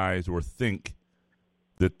recognize or think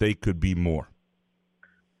that they could be more?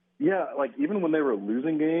 Yeah, like even when they were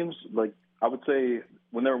losing games, like I would say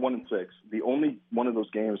when they were 1-6, the only one of those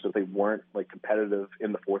games that they weren't like competitive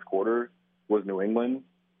in the fourth quarter was New England,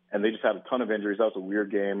 and they just had a ton of injuries. That was a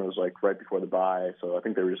weird game. It was like right before the bye, so I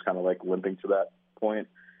think they were just kind of like limping to that point.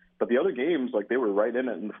 But the other games, like they were right in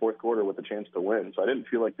it in the fourth quarter with a chance to win. So I didn't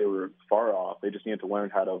feel like they were far off. They just needed to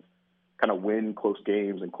learn how to kind of win close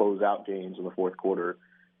games and close out games in the fourth quarter.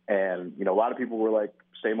 And, a lot of people were like,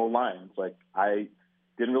 same old Lions. Like I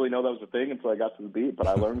didn't really know that was a thing until I got to the beat, but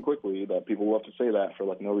I learned quickly that people love to say that for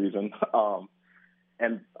like no reason.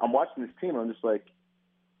 And I'm watching this team and I'm just like,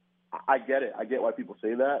 I get it. I get why people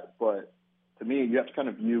say that, but to me, you have to kind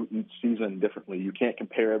of view each season differently. You can't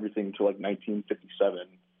compare everything to like 1957.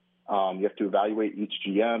 You have to evaluate each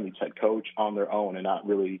GM, each head coach on their own and not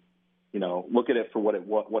really, look at it for what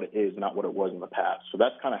it is, not what it was in the past. So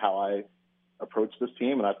that's kind of how I approached this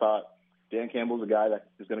team. And I thought Dan Campbell's a guy that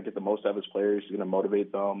is going to get the most out of his players. He's going to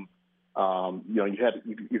motivate them.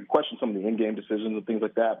 You can question some of the in-game decisions and things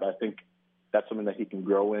like that, but I think that's something that he can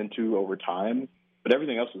grow into over time. But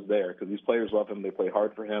everything else is there because these players love him. They play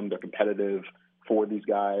hard for him. They're competitive for these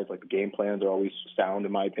guys. Like the game plans are always sound,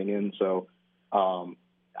 in my opinion. So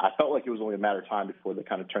I felt like it was only a matter of time before they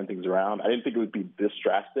kind of turned things around. I didn't think it would be this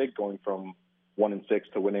drastic, going from 1-6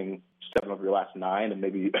 to winning 7 of your last 9 and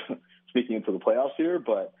maybe sneaking into the playoffs here.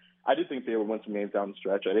 But I did think they would win some games down the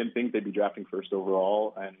stretch. I didn't think they'd be drafting first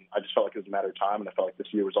overall, and I just felt like it was a matter of time. And I felt like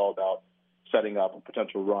this year was all about setting up a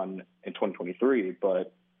potential run in 2023.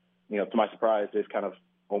 But to my surprise, they've kind of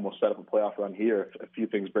almost set up a playoff run here if a few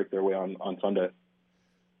things break their way on Sunday.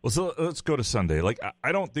 Well, so let's go to Sunday. Like,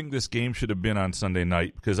 I don't think this game should have been on Sunday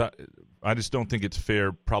night because I just don't think it's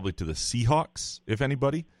fair probably to the Seahawks, if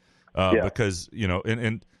anybody, because,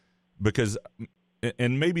 and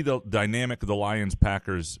maybe the dynamic of the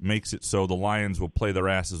Lions-Packers makes it so the Lions will play their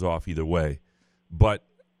asses off either way. But,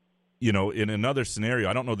 in another scenario,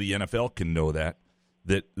 I don't know the NFL can know that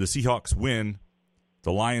the Seahawks win,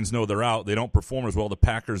 the Lions know they're out. They don't perform as well. The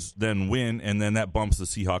Packers then win, and then that bumps the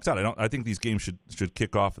Seahawks out. I think these games should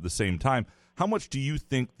kick off at the same time. How much do you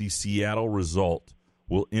think the Seattle result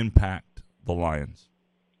will impact the Lions?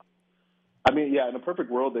 I mean, yeah, in a perfect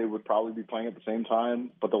world, they would probably be playing at the same time.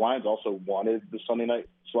 But the Lions also wanted the Sunday night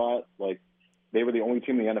slot. Like, they were the only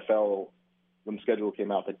team in the NFL when the schedule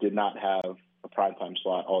came out that did not have a primetime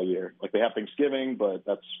slot all year. Like, they have Thanksgiving, but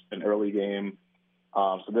that's an early game.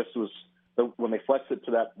 So this was when they flexed it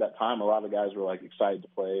to that time, a lot of the guys were like excited to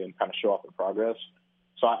play and kind of show off their progress.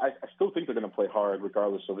 So I still think they're going to play hard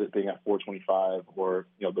regardless of it being at 4:25 or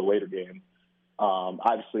the later game.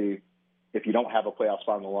 Obviously, if you don't have a playoff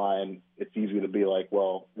spot on the line, it's easy to be like,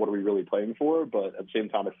 well, what are we really playing for? But at the same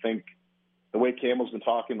time, I think the way Campbell's been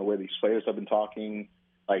talking, the way these players have been talking,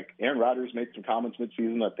 like Aaron Rodgers made some comments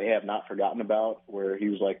midseason that they have not forgotten about, where he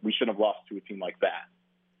was like, we shouldn't have lost to a team like that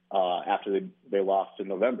after they lost in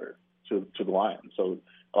November to the Lions. So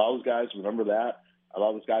a lot of those guys remember that. A lot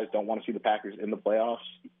of those guys don't want to see the Packers in the playoffs,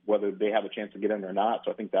 whether they have a chance to get in or not.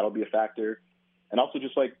 So I think that'll be a factor. And also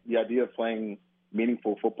just like the idea of playing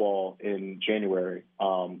meaningful football in January,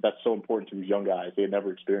 that's so important to these young guys. They had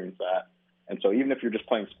never experienced that. And so even if you're just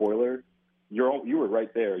playing spoiler, you were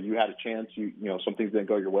right there. You had a chance. Some things didn't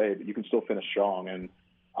go your way, but you can still finish strong. And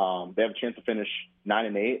They have a chance to finish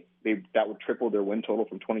 9-8. That would triple their win total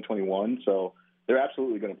from 2021. So they're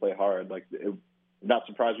absolutely going to play hard. Like, it not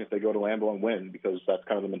surprising if they go to Lambeau and win, because that's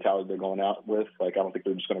kind of the mentality they're going out with. Like, I don't think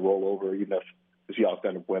they're just going to roll over, even if the Seahawks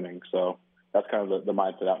end up winning. So that's kind of the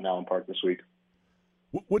mindset out now in Park this week.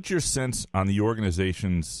 What's your sense on the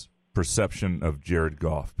organization's perception of Jared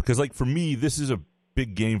Goff? Because, like, for me, this is a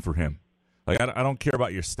big game for him. Like, I don't care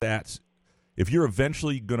about your stats. If you're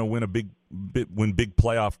eventually going to win win big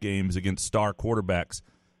playoff games against star quarterbacks,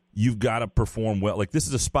 you've got to perform well. Like, this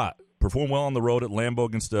is a spot. Perform well on the road at Lambeau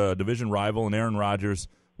against a division rival and Aaron Rodgers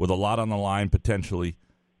with a lot on the line potentially,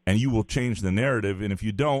 and you will change the narrative. And if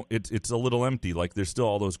you don't, it's a little empty. Like, there's still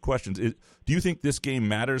all those questions. Do you think this game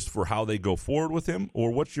matters for how they go forward with him, or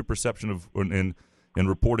what's your perception of and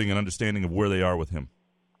reporting and understanding of where they are with him?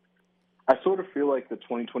 I sort of feel like the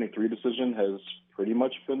 2023 decision has pretty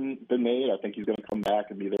much been made. I think he's going to come back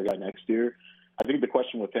and be their guy next year. I think the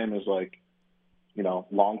question with him is, like,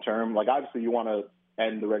 long term. Like, obviously you want to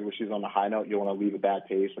end the regular season on a high note. You don't want to leave a bad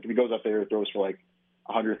taste. Like, if he goes up there, throws for like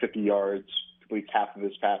 150 yards, completes half of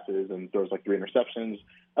his passes, and throws like 3 interceptions,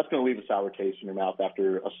 that's going to leave a sour taste in your mouth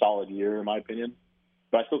after a solid year, in my opinion.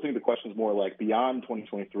 But I still think the question is more like beyond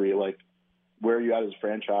 2023, like, where are you at as a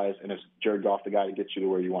franchise, and is Jared Goff the guy to get you to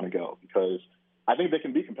where you want to go? Because I think they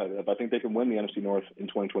can be competitive. I think they can win the NFC North in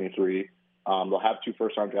 2023. They'll have 2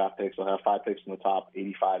 first-round draft picks. They'll have 5 picks in the top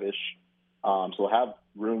 85-ish. So they'll have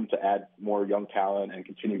room to add more young talent and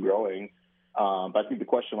continue growing. But I think the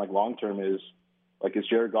question, like, long-term is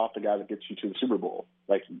Jared Goff the guy that gets you to the Super Bowl,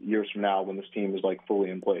 like, years from now when this team is, like,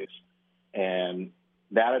 fully in place? And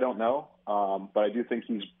that I don't know. But I do think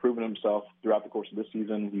he's proven himself throughout the course of this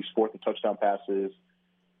season. He's 4th in touchdown passes,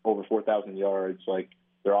 over 4,000 yards. Like,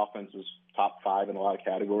 their offense is top 5 in a lot of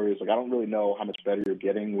categories. Like, I don't really know how much better you're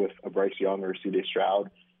getting with a Bryce Young or a C.J. Stroud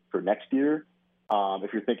for next year.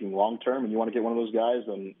 If you're thinking long-term and you want to get one of those guys,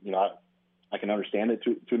 then, I can understand it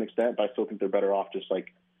to an extent, but I still think they're better off just,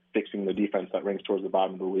 like, fixing the defense that ranks towards the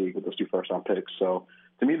bottom of the league with those 2 first-round picks. So,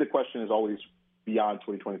 to me, the question is always beyond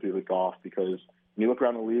 2023 with Goff, because when you look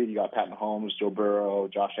around the league, you got Pat Mahomes, Joe Burrow,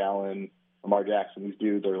 Josh Allen, Lamar Jackson. These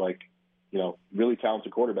dudes are, like, really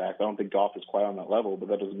talented quarterbacks. I don't think Goff is quite on that level, but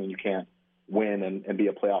that doesn't mean you can't win and be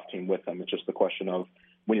a playoff team with them. It's just the question of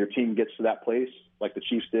when your team gets to that place, like the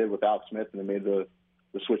Chiefs did with Alex Smith and they made the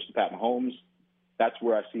switch to Pat Mahomes, that's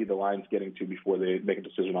where I see the Lions getting to before they make a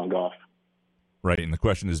decision on Goff. Right, and the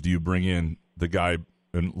question is, do you bring in the guy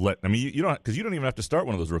and you don't, because you don't even have to start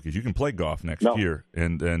one of those rookies. You can play Goff next year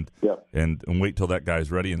and wait till that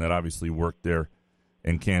guy's ready, and that obviously worked there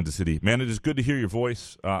in Kansas City. Man, it is good to hear your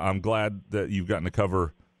voice. I'm glad that you've gotten to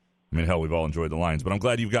cover. I mean, hell, we've all enjoyed the Lions, but I'm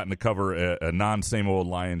glad you've gotten to cover a non-same old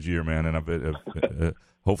Lions year, man. And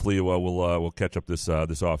hopefully we'll catch up this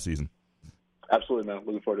off season. Absolutely, man.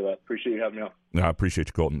 Looking forward to that. Appreciate you having me on. No, I appreciate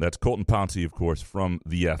you, Colton. That's Colton Pouncey, of course, from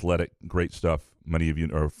The Athletic. Great stuff. Many of you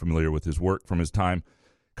are familiar with his work from his time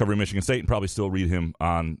covering Michigan State and probably still read him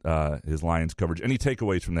on his Lions coverage. Any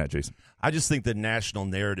takeaways from that, Jason? I just think the national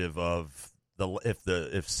narrative of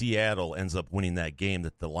if Seattle ends up winning that game,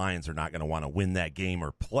 that the Lions are not going to want to win that game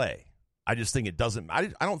or play. I just think it doesn't.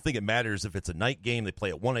 I don't think it matters if it's a night game. They play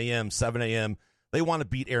at 1 a.m., 7 a.m. They want to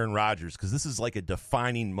beat Aaron Rodgers because this is like a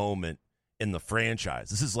defining moment in the franchise.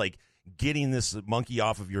 This is like getting this monkey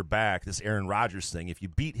off of your back, this Aaron Rodgers thing. If you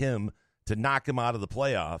beat him to knock him out of the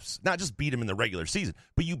playoffs, not just beat him in the regular season,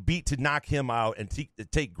 but you beat to knock him out and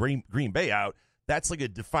take Green Bay out, that's like a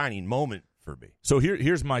defining moment for me. So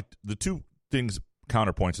here's the 2 things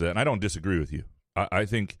counterpoints to that, and I don't disagree with you. I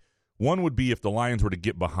think one would be if the Lions were to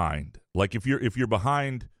get behind. Like if you're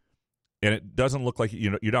behind and it doesn't look like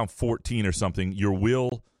you're down 14 or something, your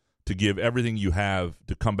will to give everything you have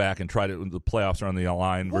to come back and try to the playoffs are on the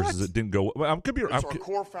line versus it didn't go. Well, could be. It's our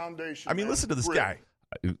core foundation. I mean, listen to this guy.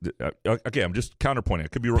 Okay, I'm just counterpointing. I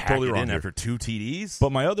could be totally wrong here. After 2 TDs.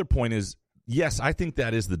 But my other point is, yes, I think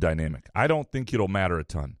that is the dynamic. I don't think it'll matter a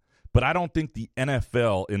ton. But I don't think the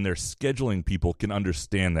NFL in their scheduling people can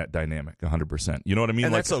understand that dynamic 100%. You know what I mean?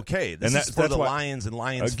 And that's okay. This is for the Lions and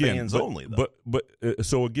Lions fans only, though. But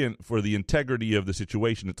so again, for the integrity of the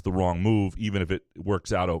situation, it's the wrong move, even if it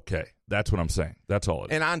works out okay. That's what I'm saying. That's all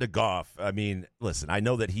it is. And on to Goff. I mean, listen, I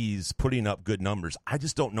know that he's putting up good numbers. I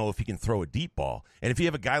just don't know if he can throw a deep ball. And if you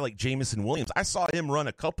have a guy like Jameson Williams, I saw him run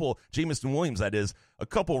a couple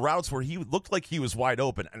routes where he looked like he was wide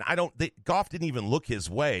open. And Goff didn't even look his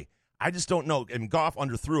way. I just don't know. And Goff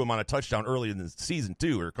underthrew him on a touchdown earlier in the season,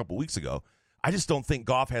 too, or a couple weeks ago. I just don't think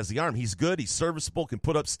Goff has the arm. He's good. He's serviceable, can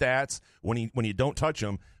put up stats when you don't touch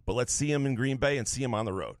him. But let's see him in Green Bay and see him on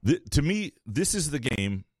the road. To me, this is the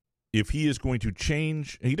game if he is going to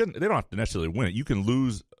change, they don't have to necessarily win it. You can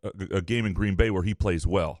lose a game in Green Bay where he plays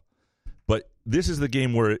well. But this is the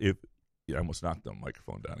game where I almost knocked the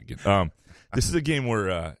microphone down again. This is a game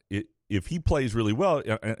where if he plays really well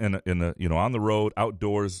in on the road,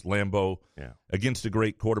 outdoors, Lambeau, against a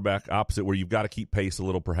great quarterback opposite where you've got to keep pace a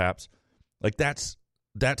little perhaps, like that's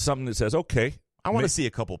something that says, okay. I want to see a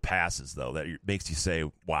couple passes, though, that makes you say,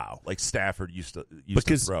 wow, like Stafford used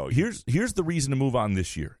to throw. Here's the reason to move on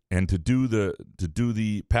this year and to do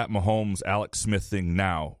the Pat Mahomes, Alex Smith thing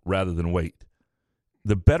now rather than wait.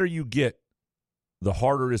 The better you get, the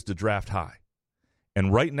harder it is to draft high.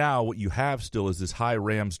 And right now, what you have still is this high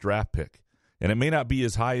Rams draft pick. And it may not be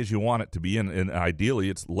as high as you want it to be, and ideally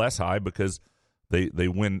it's less high because they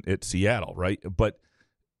win at Seattle, right? But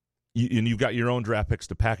you've got your own draft picks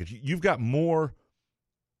to package. You've got more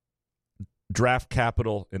draft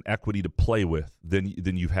capital and equity to play with than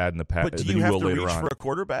you've had in the past. But do you have to reach for a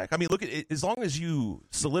quarterback? I mean, look at it. As long as you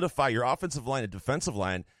solidify your offensive line and defensive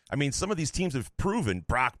line, I mean, some of these teams have proven,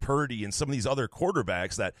 Brock Purdy and some of these other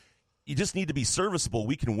quarterbacks, that you just need to be serviceable.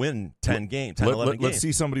 We can win 11 games. Let's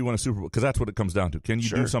see somebody win a Super Bowl, because that's what it comes down to. Can you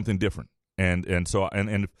do something different? And so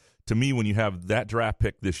to me, when you have that draft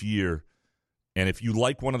pick this year, and if you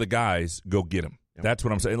like one of the guys, go get him. Yep. That's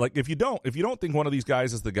what I'm saying. Like if you don't think one of these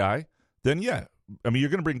guys is the guy, then yeah, I mean, you're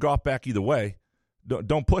going to bring Goff back either way.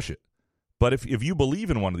 Don't push it. But if you believe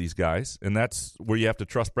in one of these guys, and that's where you have to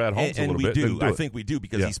trust Brad Holmes a little bit. And we do. I think we do,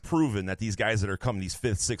 because he's proven that these guys that are coming, these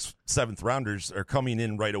 5th, 6th, 7th rounders, are coming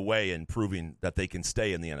in right away and proving that they can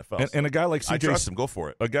stay in the NFL. And a guy like CJ, I trust him. Go for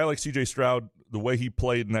it. A guy like C.J. Stroud, the way he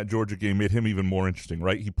played in that Georgia game made him even more interesting,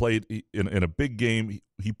 right? He played in a big game.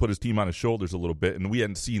 He put his team on his shoulders a little bit, and we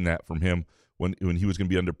hadn't seen that from him when he was going to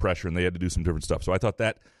be under pressure and they had to do some different stuff. So I thought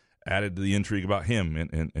that added to the intrigue about him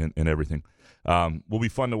and everything. Will be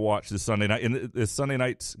fun to watch this Sunday night. And this Sunday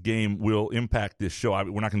night's game will impact this show.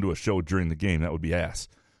 We're not going to do a show during the game. That would be ass.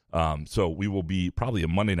 So we will be probably a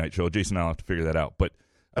Monday night show. Jason and I will have to figure that out. But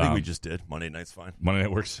I think we just did. Monday night's fine. Monday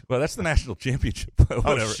night works. Well, that's the national championship.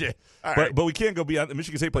 Whatever. Oh, shit. All right. But we can't go beyond.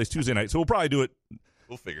 Michigan State plays Tuesday night, so we'll probably do it.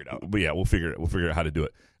 We'll figure it out. But yeah, we'll figure out how to do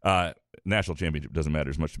it. National championship doesn't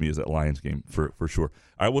matter as much to me as that Lions game for sure.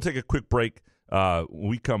 All right, we'll take a quick break. When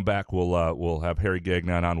we come back, we'll have Harry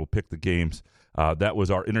Gagnon on. We'll pick the games. That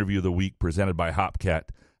was our interview of the week presented by Hopcat.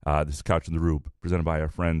 This is Couch in the Rube, presented by our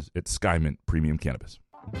friends at Skymint Premium Cannabis.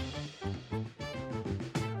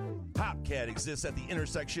 Hopcat exists at the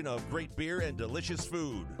intersection of great beer and delicious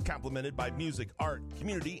food, complemented by music, art,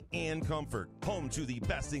 community, and comfort. Home to the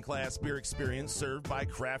best-in-class beer experience served by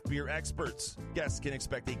craft beer experts. Guests can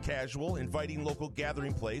expect a casual, inviting local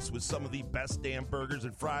gathering place with some of the best damn burgers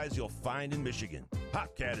and fries you'll find in Michigan.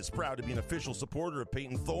 Hopcat is proud to be an official supporter of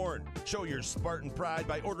Peyton Thorne. Show your Spartan pride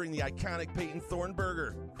by ordering the iconic Peyton Thorne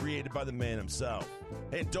burger, created by the man himself.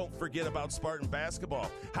 And don't forget about Spartan basketball.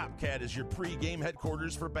 Hopcat is your pre-game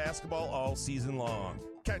headquarters for basketball all season long.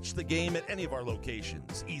 Catch the game at any of our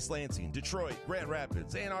locations: East Lansing, Detroit, Grand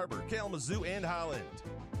Rapids, Ann Arbor, Kalamazoo, and Holland.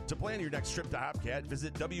 To plan your next trip to Hopcat,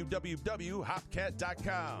 visit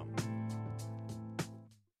www.hopcat.com.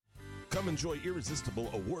 Come enjoy irresistible,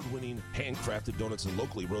 award-winning, handcrafted donuts and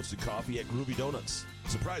locally roasted coffee at Groovy Donuts.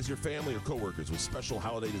 Surprise your family or coworkers with special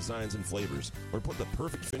holiday designs and flavors, or put the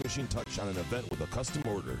perfect finishing touch on an event with a custom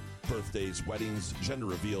order. Birthdays, weddings, gender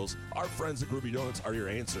reveals, our friends at Groovy Donuts are your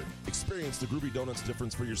answer. Experience the Groovy Donuts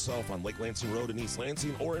difference for yourself on Lake Lansing Road in East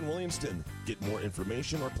Lansing or in Williamston. Get more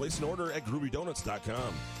information or place an order at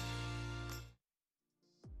groovydonuts.com.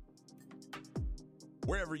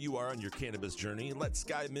 Wherever you are on your cannabis journey, let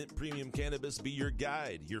Skymint Premium Cannabis be your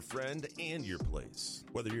guide, your friend, and your place.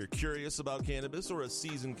 Whether you're curious about cannabis or a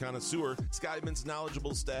seasoned connoisseur, Skymint's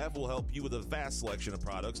knowledgeable staff will help you with a vast selection of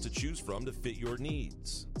products to choose from to fit your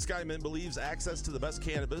needs. Skymint believes access to the best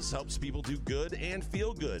cannabis helps people do good and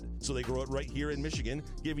feel good, so they grow it right here in Michigan,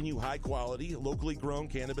 giving you high-quality, locally grown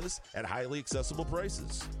cannabis at highly accessible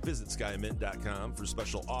prices. Visit skymint.com for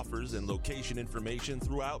special offers and location information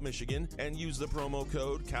throughout Michigan, and use the promo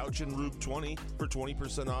code CouchAndRube20 for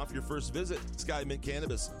 20% off your first visit. Skymint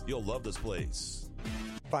Cannabis. You'll love this place.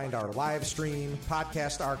 Find our live stream,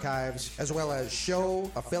 podcast archives, as well as show,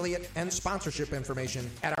 affiliate, and sponsorship information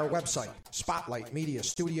at our website,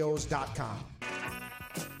 SpotlightMediaStudios.com.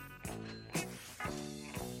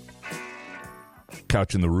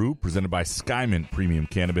 Couch in the Rube, presented by Skymint Premium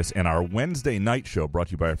Cannabis, and our Wednesday night show brought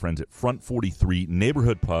to you by our friends at Front 43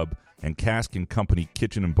 Neighborhood Pub and Cask & Company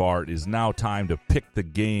Kitchen and Bar. It is now time to pick the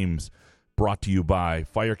games, brought to you by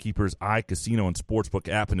Firekeepers iCasino and Sportsbook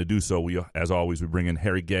app. And to do so, as always, we bring in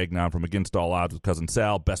Harry Gagnon from Against All Odds with Cousin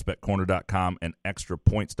Sal, BestBetCorner.com, and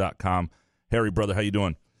ExtraPoints.com. Harry, brother, how you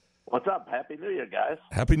doing? What's up? Happy New Year, guys.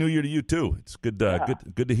 Happy New Year to you too. It's good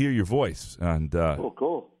good to hear your voice. And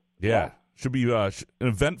cool. Yeah. Should be an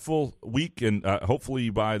eventful week, and hopefully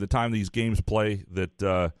by the time these games play that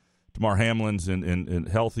Damar Hamlin's and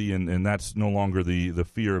healthy, and that's no longer the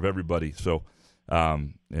fear of everybody. So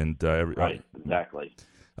right, exactly.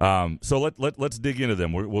 So let's dig into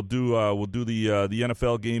them. We'll do the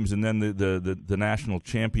NFL games and then the national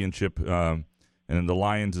championship and the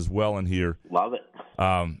Lions as well in here. Love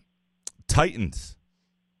it. Titans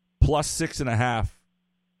plus 6.5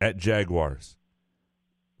 at Jaguars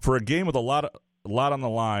for a game with a lot on the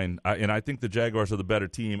line, and I think the Jaguars are the better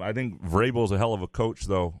team. I think Vrabel's a hell of a coach,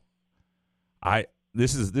 though.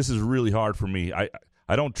 This is really hard for me.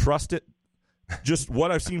 I don't trust it. Just what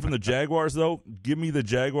I've seen from the Jaguars, though, give me the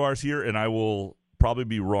Jaguars here, and I will probably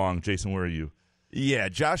be wrong. Jason, where are you? Yeah,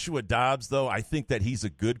 Joshua Dobbs, though, I think that he's a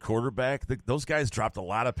good quarterback. Those guys dropped a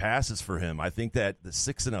lot of passes for him. I think that the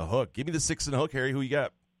 6 and a hook. Give me the 6 and a hook, Harry. Who you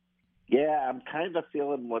got? Yeah, I'm kind of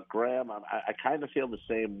feeling what Graham. I kind of feel the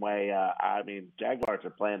same way. I mean, Jaguars are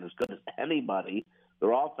playing as good as anybody.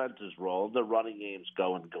 Their offense is rolled. Their running game's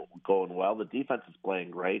going well. The defense is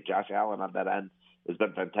playing great. Josh Allen on that end has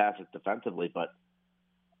been fantastic defensively, but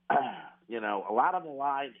a lot on the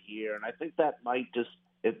line here, and I think that might just.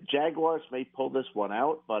 If Jaguars may pull this one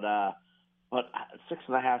out, but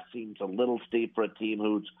 6.5 seems a little steep for a team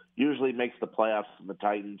who usually makes the playoffs from the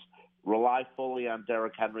Titans. Rely fully on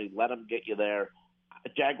Derrick Henry. Let him get you there.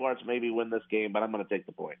 Jaguars maybe win this game, but I'm going to take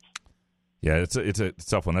the points. Yeah, it's a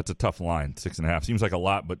tough one. That's a tough line. 6.5 seems like a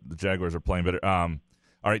lot, but the Jaguars are playing better. All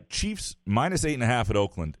right, Chiefs minus 8.5 at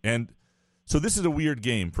Oakland, and so this is a weird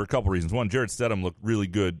game for a couple reasons. One, Jarrett Stidham looked really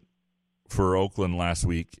good for Oakland last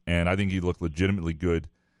week, and I think he looked legitimately good.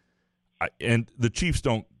 And the Chiefs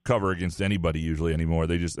don't cover against anybody usually anymore.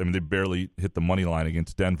 They barely hit the money line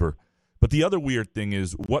against Denver. But the other weird thing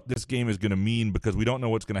is what this game is going to mean, because we don't know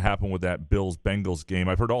what's going to happen with that Bills-Bengals game.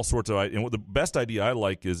 I've heard all sorts of – and the best idea I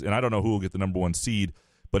like is – and I don't know who will get the number one seed,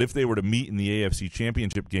 but if they were to meet in the AFC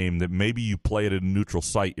Championship game, that maybe you play it at a neutral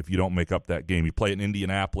site if you don't make up that game. You play it in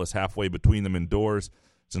Indianapolis, halfway between them indoors,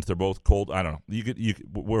 since they're both cold. I don't know. You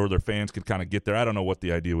could where their fans could kind of get there. I don't know what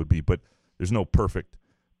the idea would be, but there's no perfect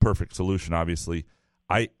solution, obviously.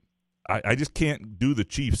 I just can't do the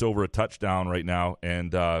Chiefs over a touchdown right now,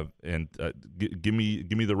 and give me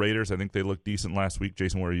the Raiders. I think they looked decent last week.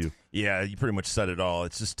 Jason, where are you? Yeah, you pretty much said it all.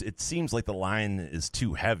 It's just it seems like the line is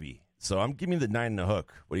too heavy, so I'm giving the 9 and a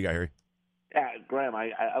hook. What do you got, Harry? Yeah, Graham,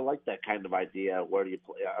 I like that kind of idea. Where do you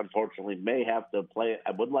play? Unfortunately, may have to play it.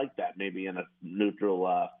 I would like that maybe in a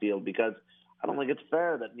neutral field, because I don't think it's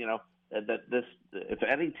fair that that this, if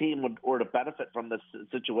any team were to benefit from this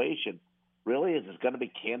situation, really, is it going to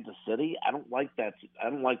be Kansas City? I don't like that. I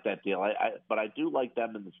don't like that deal. But I do like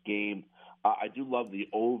them in this game. I do love the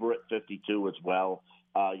over at 52 as well.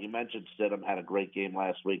 You mentioned Stidham had a great game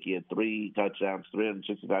last week. He had 3 touchdowns,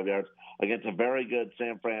 365 yards against a very good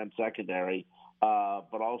San Fran secondary,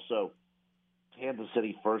 but also Kansas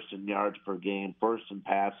City first in yards per game, first in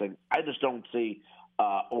passing. I just don't see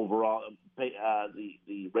overall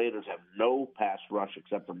the Raiders have no pass rush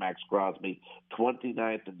except for Max Crosby,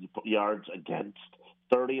 29th in yards against,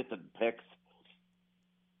 30th in picks,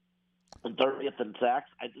 and 30th in sacks.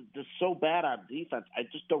 They're so bad on defense. I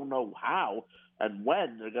just don't know how and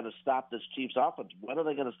when they're going to stop this Chiefs offense. When are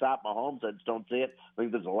they going to stop Mahomes? I just don't see it. I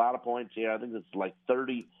think there's a lot of points here. I think it's like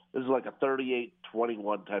 30. This is like a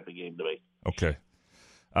 38-21 type of game to me. Okay.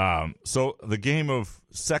 So the game of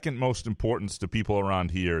second most importance to people around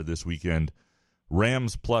here this weekend,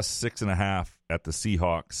 Rams plus 6.5 at the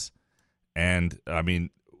Seahawks. And, I mean,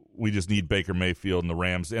 we just need Baker Mayfield and the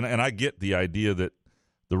Rams. And I get the idea that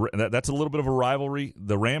that's a little bit of a rivalry.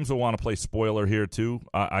 The Rams will want to play spoiler here, too.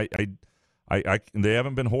 They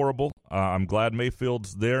haven't been horrible. I'm glad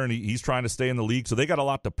Mayfield's there, and he's trying to stay in the league. So they got a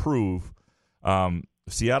lot to prove.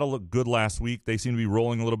 Seattle looked good last week. They seem to be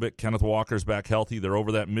rolling a little bit. Kenneth Walker's back healthy. They're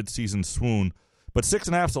over that midseason swoon. But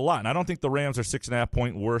 6.5's a lot, and I don't think the Rams are 6.5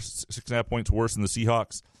 points worse than the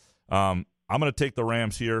Seahawks. I'm going to take the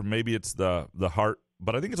Rams here. Maybe it's the heart,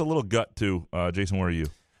 but I think it's a little gut too. Jason, where are you?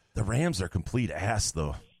 The Rams are complete ass,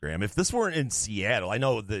 though, Graham. If this weren't in Seattle, I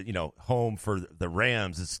know that home for the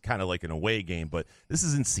Rams is kind of like an away game, but this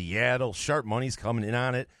is in Seattle. Sharp money's coming in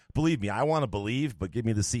on it. Believe me, I want to believe, but give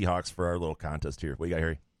me the Seahawks for our little contest here. What you got,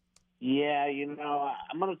 Harry? Yeah,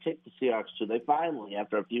 I'm going to take the Seahawks too. They finally,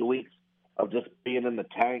 after a few weeks of just being in the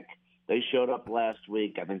tank, they showed up last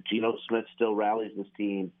week. I think Geno Smith still rallies this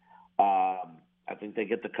team. I think they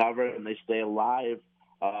get the cover and they stay alive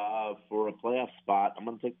for a playoff spot. I'm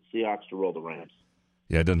going to take the Seahawks to roll the Rams.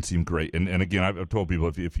 Yeah, it doesn't seem great. And again, I've told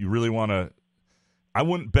people, if you really want to I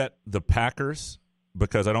wouldn't bet the Packers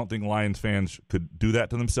because I don't think Lions fans could do that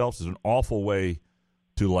to themselves. It's an awful way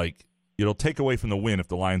to, it'll take away from the win if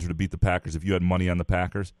the Lions were to beat the Packers if you had money on the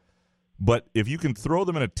Packers. But if you can throw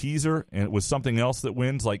them in a teaser and it was something else that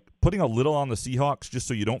wins, like putting a little on the Seahawks just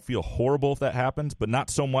so you don't feel horrible if that happens, but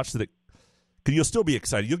not so much that because you'll still be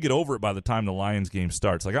excited. You'll get over it by the time the Lions game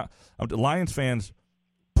starts. Lions fans,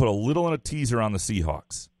 put a little in a teaser on the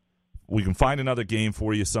Seahawks. We can find another game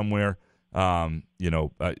for you somewhere.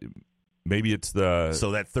 Maybe it's the...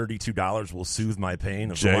 So that $32 will soothe my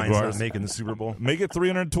pain of Jaguars. the Lions not making the Super Bowl? Make it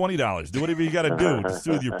 $320. Do whatever you got to do to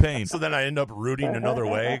soothe your pain. So then I end up rooting another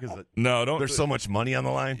way because there's so much money on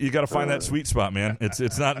the line. You got to find that sweet spot, man.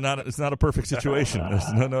 It's not a perfect situation.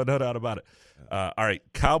 There's no doubt about it. All right,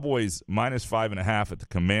 Cowboys -5.5 at the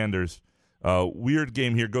Commanders. Weird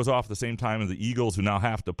game here. Goes off at the same time as the Eagles, who now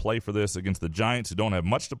have to play for this against the Giants, who don't have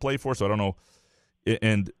much to play for, so I don't know.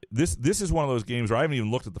 And this is one of those games where I haven't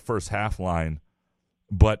even looked at the first half line,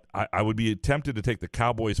 but I would be tempted to take the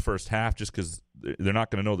Cowboys first half just because they're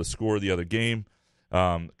not going to know the score of the other game.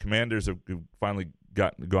 Commanders have finally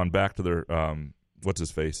gone back to their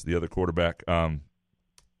what's-his-face, the other quarterback.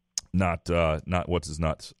 Not what's his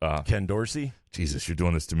nuts. Ken Dorsey? Jesus, you're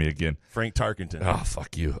doing this to me again. Frank Tarkenton. Oh,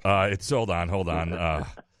 fuck you. Hold on.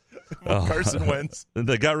 Carson Wentz.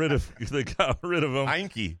 They got rid of him.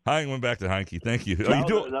 Heineke. Heineke went back to Heineke. Thank you. They're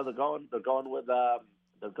going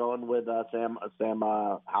with Sam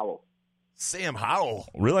Howell. Sam Howell.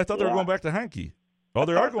 Really? I thought they were going back to Heineke. Oh,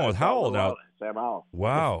 they are going with Howell now. Sam Howell.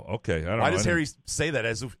 Wow. Okay. I don't know. Why does Harry say that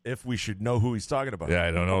as if we should know who he's talking about? Yeah,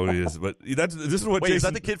 I don't know who he is, but this is what. Wait, Jason, is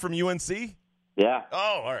that the kid from UNC? Yeah.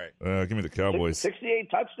 Oh, all right. Give me the Cowboys. 68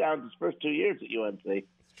 touchdowns his first 2 years at UNC. It's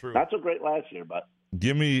true. Not so great last year, but.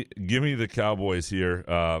 Give me the Cowboys here.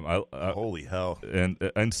 Holy hell! And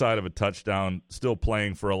inside of a touchdown, still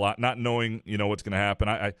playing for a lot, not knowing what's going to happen.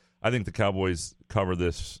 I think the Cowboys cover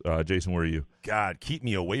this. Jason, where are you? God, keep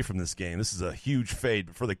me away from this game. This is a huge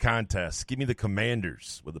fade for the contest. Give me the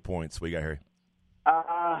Commanders with the points. What you got, Harry?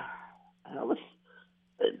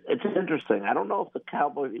 It's interesting. I don't know if the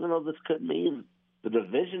Cowboys, even though this could mean the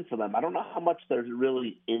division for them, I don't know how much they're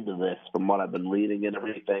really into this from what I've been reading and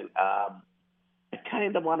everything. I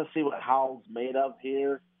kind of want to see what Howell's made of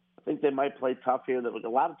here. I think they might play tough here. That a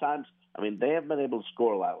lot of times, they haven't been able to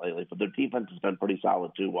score a lot lately, but their defense has been pretty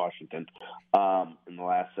solid too, Washington, in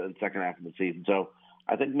the second half of the season. So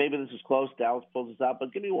I think maybe this is close. Dallas pulls this out,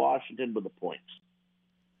 but give me Washington with the points.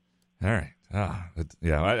 All right.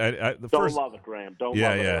 Don't love it, Graham. Don't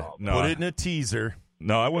love it at all. No, put it in a teaser.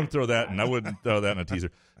 No, I wouldn't throw that in. I wouldn't throw that in a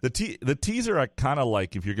teaser. The teaser I kind of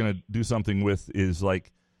like if you're going to do something with is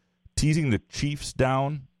like teasing the Chiefs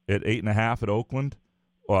down at 8.5 at Oakland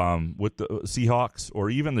with the Seahawks or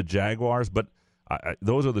even the Jaguars. But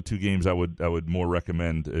those are the two games I would more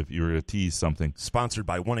recommend if you were to tease something. Sponsored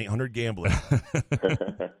by 1-800-GAMBLER.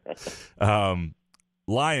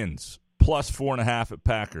 Lions +4.5 at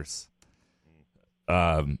Packers.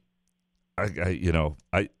 I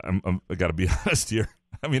got to be honest here.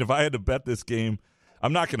 If I had to bet this game,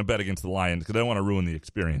 I'm not going to bet against the Lions because I don't want to ruin the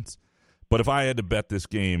experience. But if I had to bet this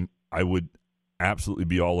game, I would absolutely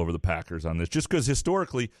be all over the Packers on this just because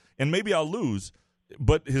historically, and maybe I'll lose,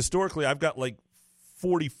 but historically I've got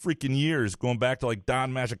 40 freaking years going back to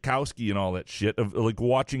Don Majkowski and all that shit of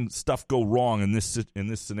watching stuff go wrong in this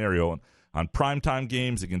scenario on primetime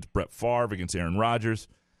games against Brett Favre, against Aaron Rodgers,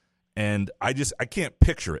 and I can't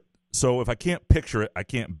picture it. So if I can't picture it, I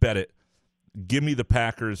can't bet it. Give me the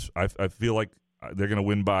Packers. I feel like they're going to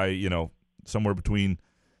win by somewhere between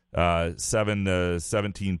 7 to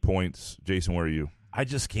 17 points. Jason, where are you? I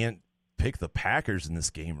just can't pick the Packers in this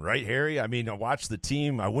game, right, Harry? I watched the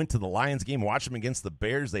team. I went to the Lions game, watched them against the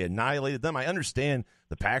Bears. They annihilated them. I understand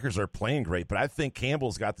the Packers are playing great, but I think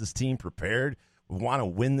Campbell's got this team prepared. We want to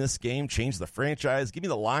win this game, change the franchise. Give me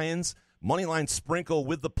the Lions. Moneyline sprinkle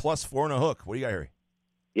with the +4 and a hook. What do you got, Harry?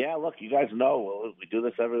 Yeah, look, you guys know we do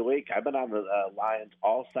this every week. I've been on the Lions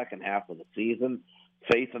all second half of the season.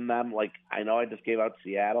 Faith in them. I know I just gave out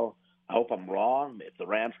Seattle. I hope I'm wrong. If the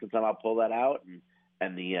Rams can somehow pull that out,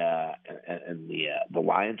 and the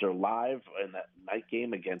Lions are live in that night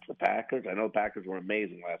game against the Packers. I know the Packers were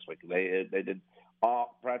amazing last week. They did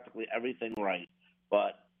practically everything right.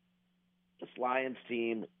 But this Lions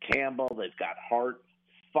team, Campbell, they've got heart.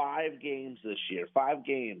 5 games this year. 5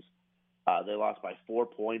 games. They lost by 4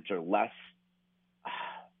 points or less.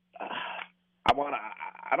 I don't want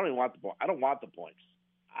the points.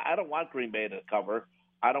 I don't want Green Bay to cover.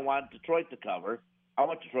 I don't want Detroit to cover. I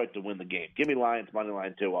want Detroit to win the game. Give me Lions money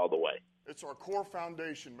line 2 all the way. It's our core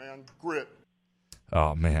foundation, man. Grit.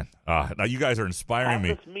 Oh man! Now you guys are inspiring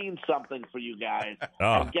me. This means something for you guys.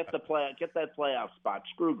 Oh. And get that playoff spot.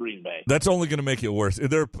 Screw Green Bay. That's only going to make it worse.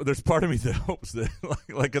 There's part of me that hopes that,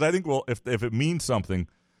 like, cause I think, well, if it means something,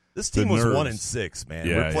 this team was 1-6, man.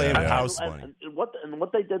 We're playing with house money. And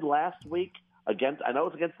what they did last week against, I know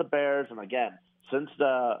it's against the Bears, and again, since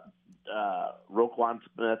Roquan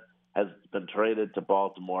Smith has been traded to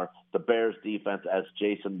Baltimore, the Bears defense, as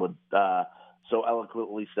Jason would so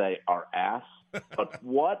eloquently say, are ass. But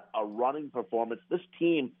what a running performance. This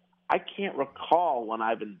team, I can't recall when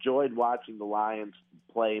I've enjoyed watching the Lions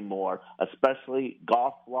play more, especially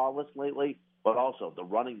Goff flawless lately, but also the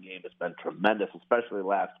running game has been tremendous, especially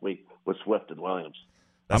last week with Swift and Williams.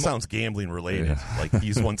 That sounds gambling related. Yeah. Like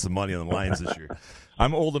he's won some money on the Lions this year.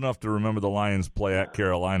 I'm old enough to remember the Lions play at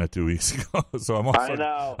Carolina 2 weeks ago, so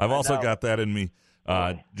I've also got that in me.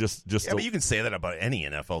 But you can say that about any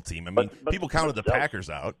NFL team. I mean, people counted the Packers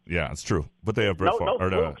out. Yeah, it's true. But they have Brett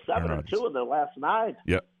Favre. 7-2 in their last 9.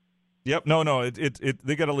 Yep. No.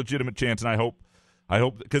 They got a legitimate chance, and I hope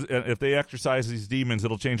because if they exercise these demons,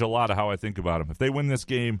 it'll change a lot of how I think about them. If they win this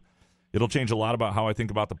game, it'll change a lot about how I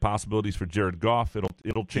think about the possibilities for Jared Goff.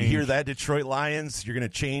 It'll change. You hear that, Detroit Lions? You're going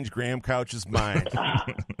to change Graham Couch's mind.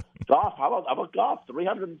 Goff, how about Goff?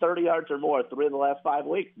 330 yards or more 3 of the last 5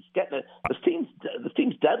 weeks. He's getting it. This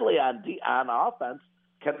team's deadly on offense.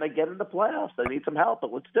 Can they get into playoffs? They need some help,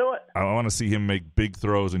 but let's do it. I want to see him make big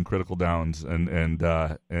throws and critical downs and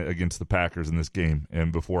against the Packers in this game.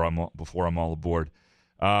 And before I'm all aboard.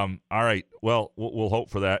 All right. Well, we'll hope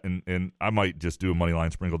for that, and I might just do a money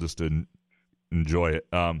line sprinkle just to enjoy it.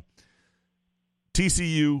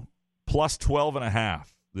 TCU plus 12.5.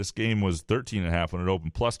 This game was 13.5 when it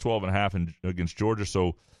opened, plus 12.5 against Georgia.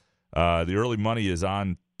 So the early money is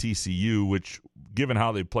on TCU, which, given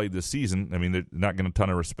how they played this season, I mean, they're not getting a ton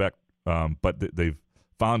of respect, but they've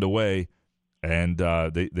found a way, and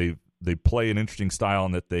they play an interesting style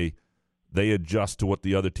in that they adjust to what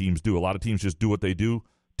the other teams do. A lot of teams just do what they do.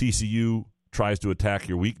 TCU tries to attack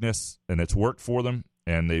your weakness, and it's worked for them,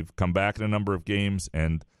 and they've come back in a number of games,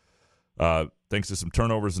 and thanks to some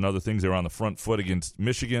turnovers and other things, they were on the front foot against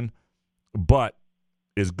Michigan. But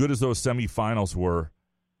as good as those semifinals were,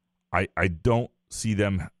 I don't see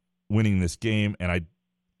them winning this game, and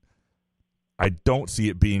I don't see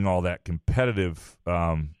it being all that competitive.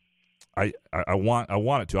 I want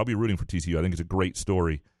it to. I'll be rooting for TCU. I think it's a great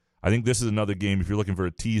story. I think this is another game, if you're looking for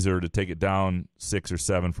a teaser to take it down 6 or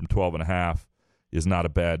 7 from 12.5, is not a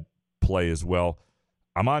bad play as well.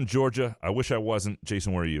 I'm on Georgia. I wish I wasn't.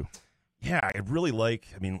 Jason, where are you? Yeah, I really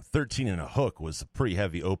 13 and a hook was a pretty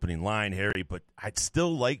heavy opening line, Harry, but I'd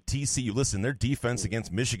still like TCU. Listen, their defense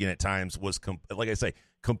against Michigan at times was, like I say,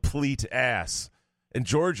 complete ass. And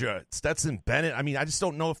Georgia, Stetson Bennett, I mean, I just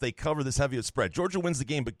don't know if they cover this heavy of a spread. Georgia wins the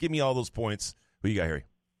game, but give me all those points. Who you got, Harry?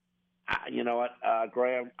 You know what,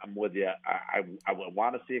 Graham, I'm with you. I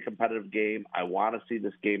want to see a competitive game. I want to see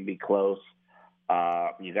this game be close.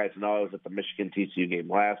 You guys know I was at the Michigan-TCU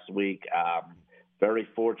game last week. Very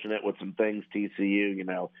fortunate with some things, TCU,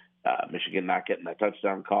 Michigan not getting that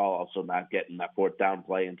touchdown call, also not getting that fourth down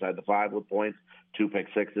play inside the 5 with points. 2 pick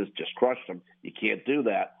sixes, just crushed them. You can't do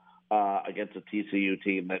that against a TCU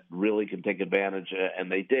team that really can take advantage,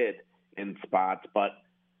 and they did in spots. But,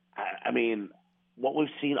 I mean, what we've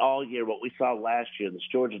seen all year, what we saw last year, this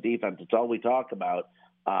Georgia defense, it's all we talk about.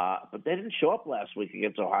 But they didn't show up last week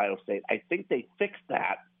against Ohio State. I think they fixed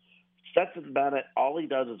that. Stetson Bennett, all he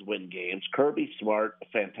does is win games. Kirby Smart, a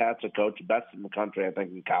fantastic coach, best in the country, I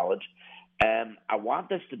think, in college. And I want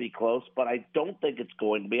this to be close, but I don't think it's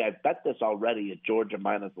going to be. I bet this already at Georgia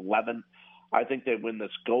minus 11. I think they win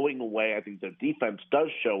this going away. I think their defense does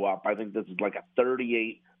show up. I think this is like a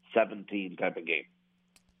 38-17 type of game.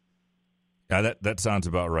 Yeah, that sounds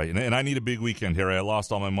about right. And I need a big weekend, Harry. I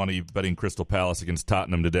lost all my money betting Crystal Palace against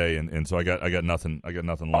Tottenham today, and so I got nothing. I got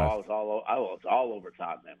nothing left. I was all over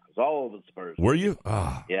Tottenham. I was all over the Spurs. Were you?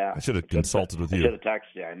 Yeah. I should have consulted with you. I should have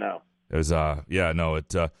texted you. I know. It was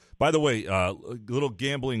by the way, a little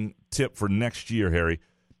gambling tip for next year, Harry.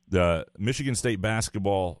 The Michigan State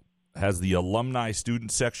basketball has the alumni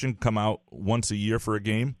student section come out once a year for a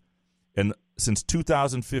game, and since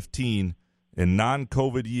 2015, in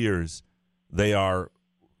non-COVID years, they are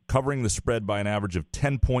covering the spread by an average of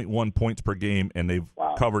 10.1 points per game, and they've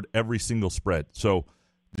covered every single spread. So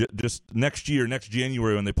just next year, next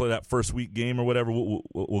January, when they play that first week game or whatever,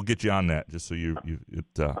 we'll get you on that. Just so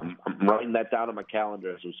I'm writing that down on my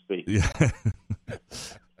calendar as we speak. Yeah.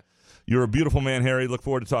 You're a beautiful man, Harry. Look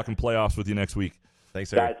forward to talking playoffs with you next week.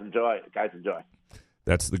 Thanks, Harry. Guys, enjoy.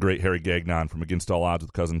 That's the great Harry Gagnon from Against All Odds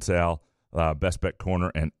with Cousin Sal, Best Bet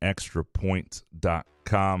Corner, and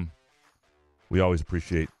ExtraPoints.com. we always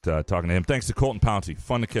appreciate talking to him. Thanks to Colton Pouncey.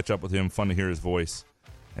 Fun to catch up with him. Fun to hear his voice.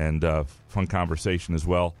 And fun conversation as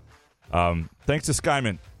well. Thanks to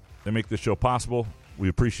Skyman. They make this show possible. We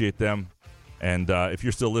appreciate them. And if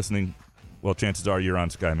you're still listening, well, chances are you're on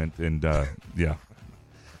Skyman. And, yeah.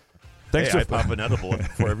 Thanks I pop an edible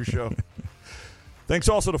before every show. Thanks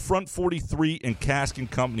also to Front 43 and Cask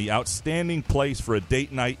 & Company. Outstanding place for a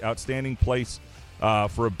date night. Outstanding place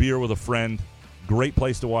for a beer with a friend. Great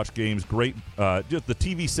place to watch games. Great. Just the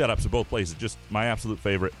TV setups of both places. Just my absolute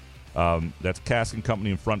favorite. That's Cask &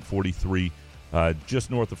 Company in Front 43.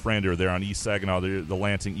 Just north of Frandere there on East Saginaw, the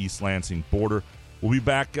Lansing, East Lansing border. We'll be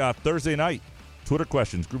back Thursday night. Twitter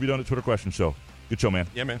questions. Groovy Donut Twitter question show. Good show, man.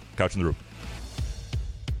 Yeah, man. Couch in the Roof.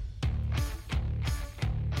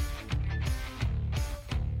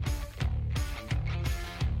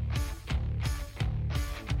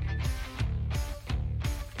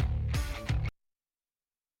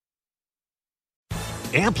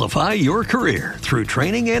 Amplify your career through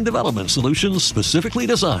training and development solutions specifically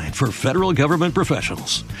designed for federal government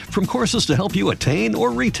professionals. From courses to help you attain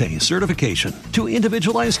or retain certification, to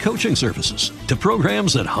individualized coaching services, to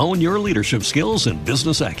programs that hone your leadership skills and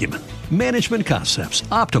business acumen, Management Concepts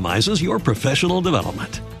optimizes your professional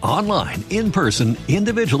development. Online, in person,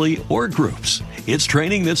 individually, or groups, it's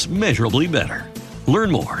training that's measurably better.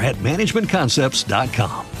 Learn more at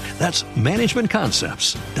managementconcepts.com. That's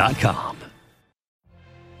managementconcepts.com.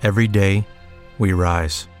 Every day, we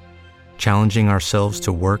rise, challenging ourselves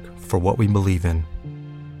to work for what we believe in.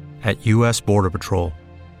 At U.S. Border Patrol,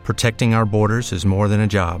 protecting our borders is more than a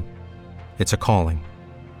job. It's a calling.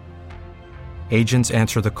 Agents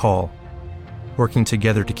answer the call, working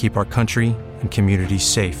together to keep our country and communities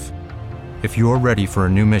safe. If you're ready for a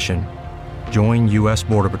new mission, join U.S.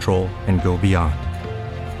 Border Patrol and go beyond.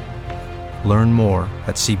 Learn more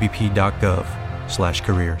at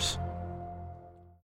cbp.gov/careers.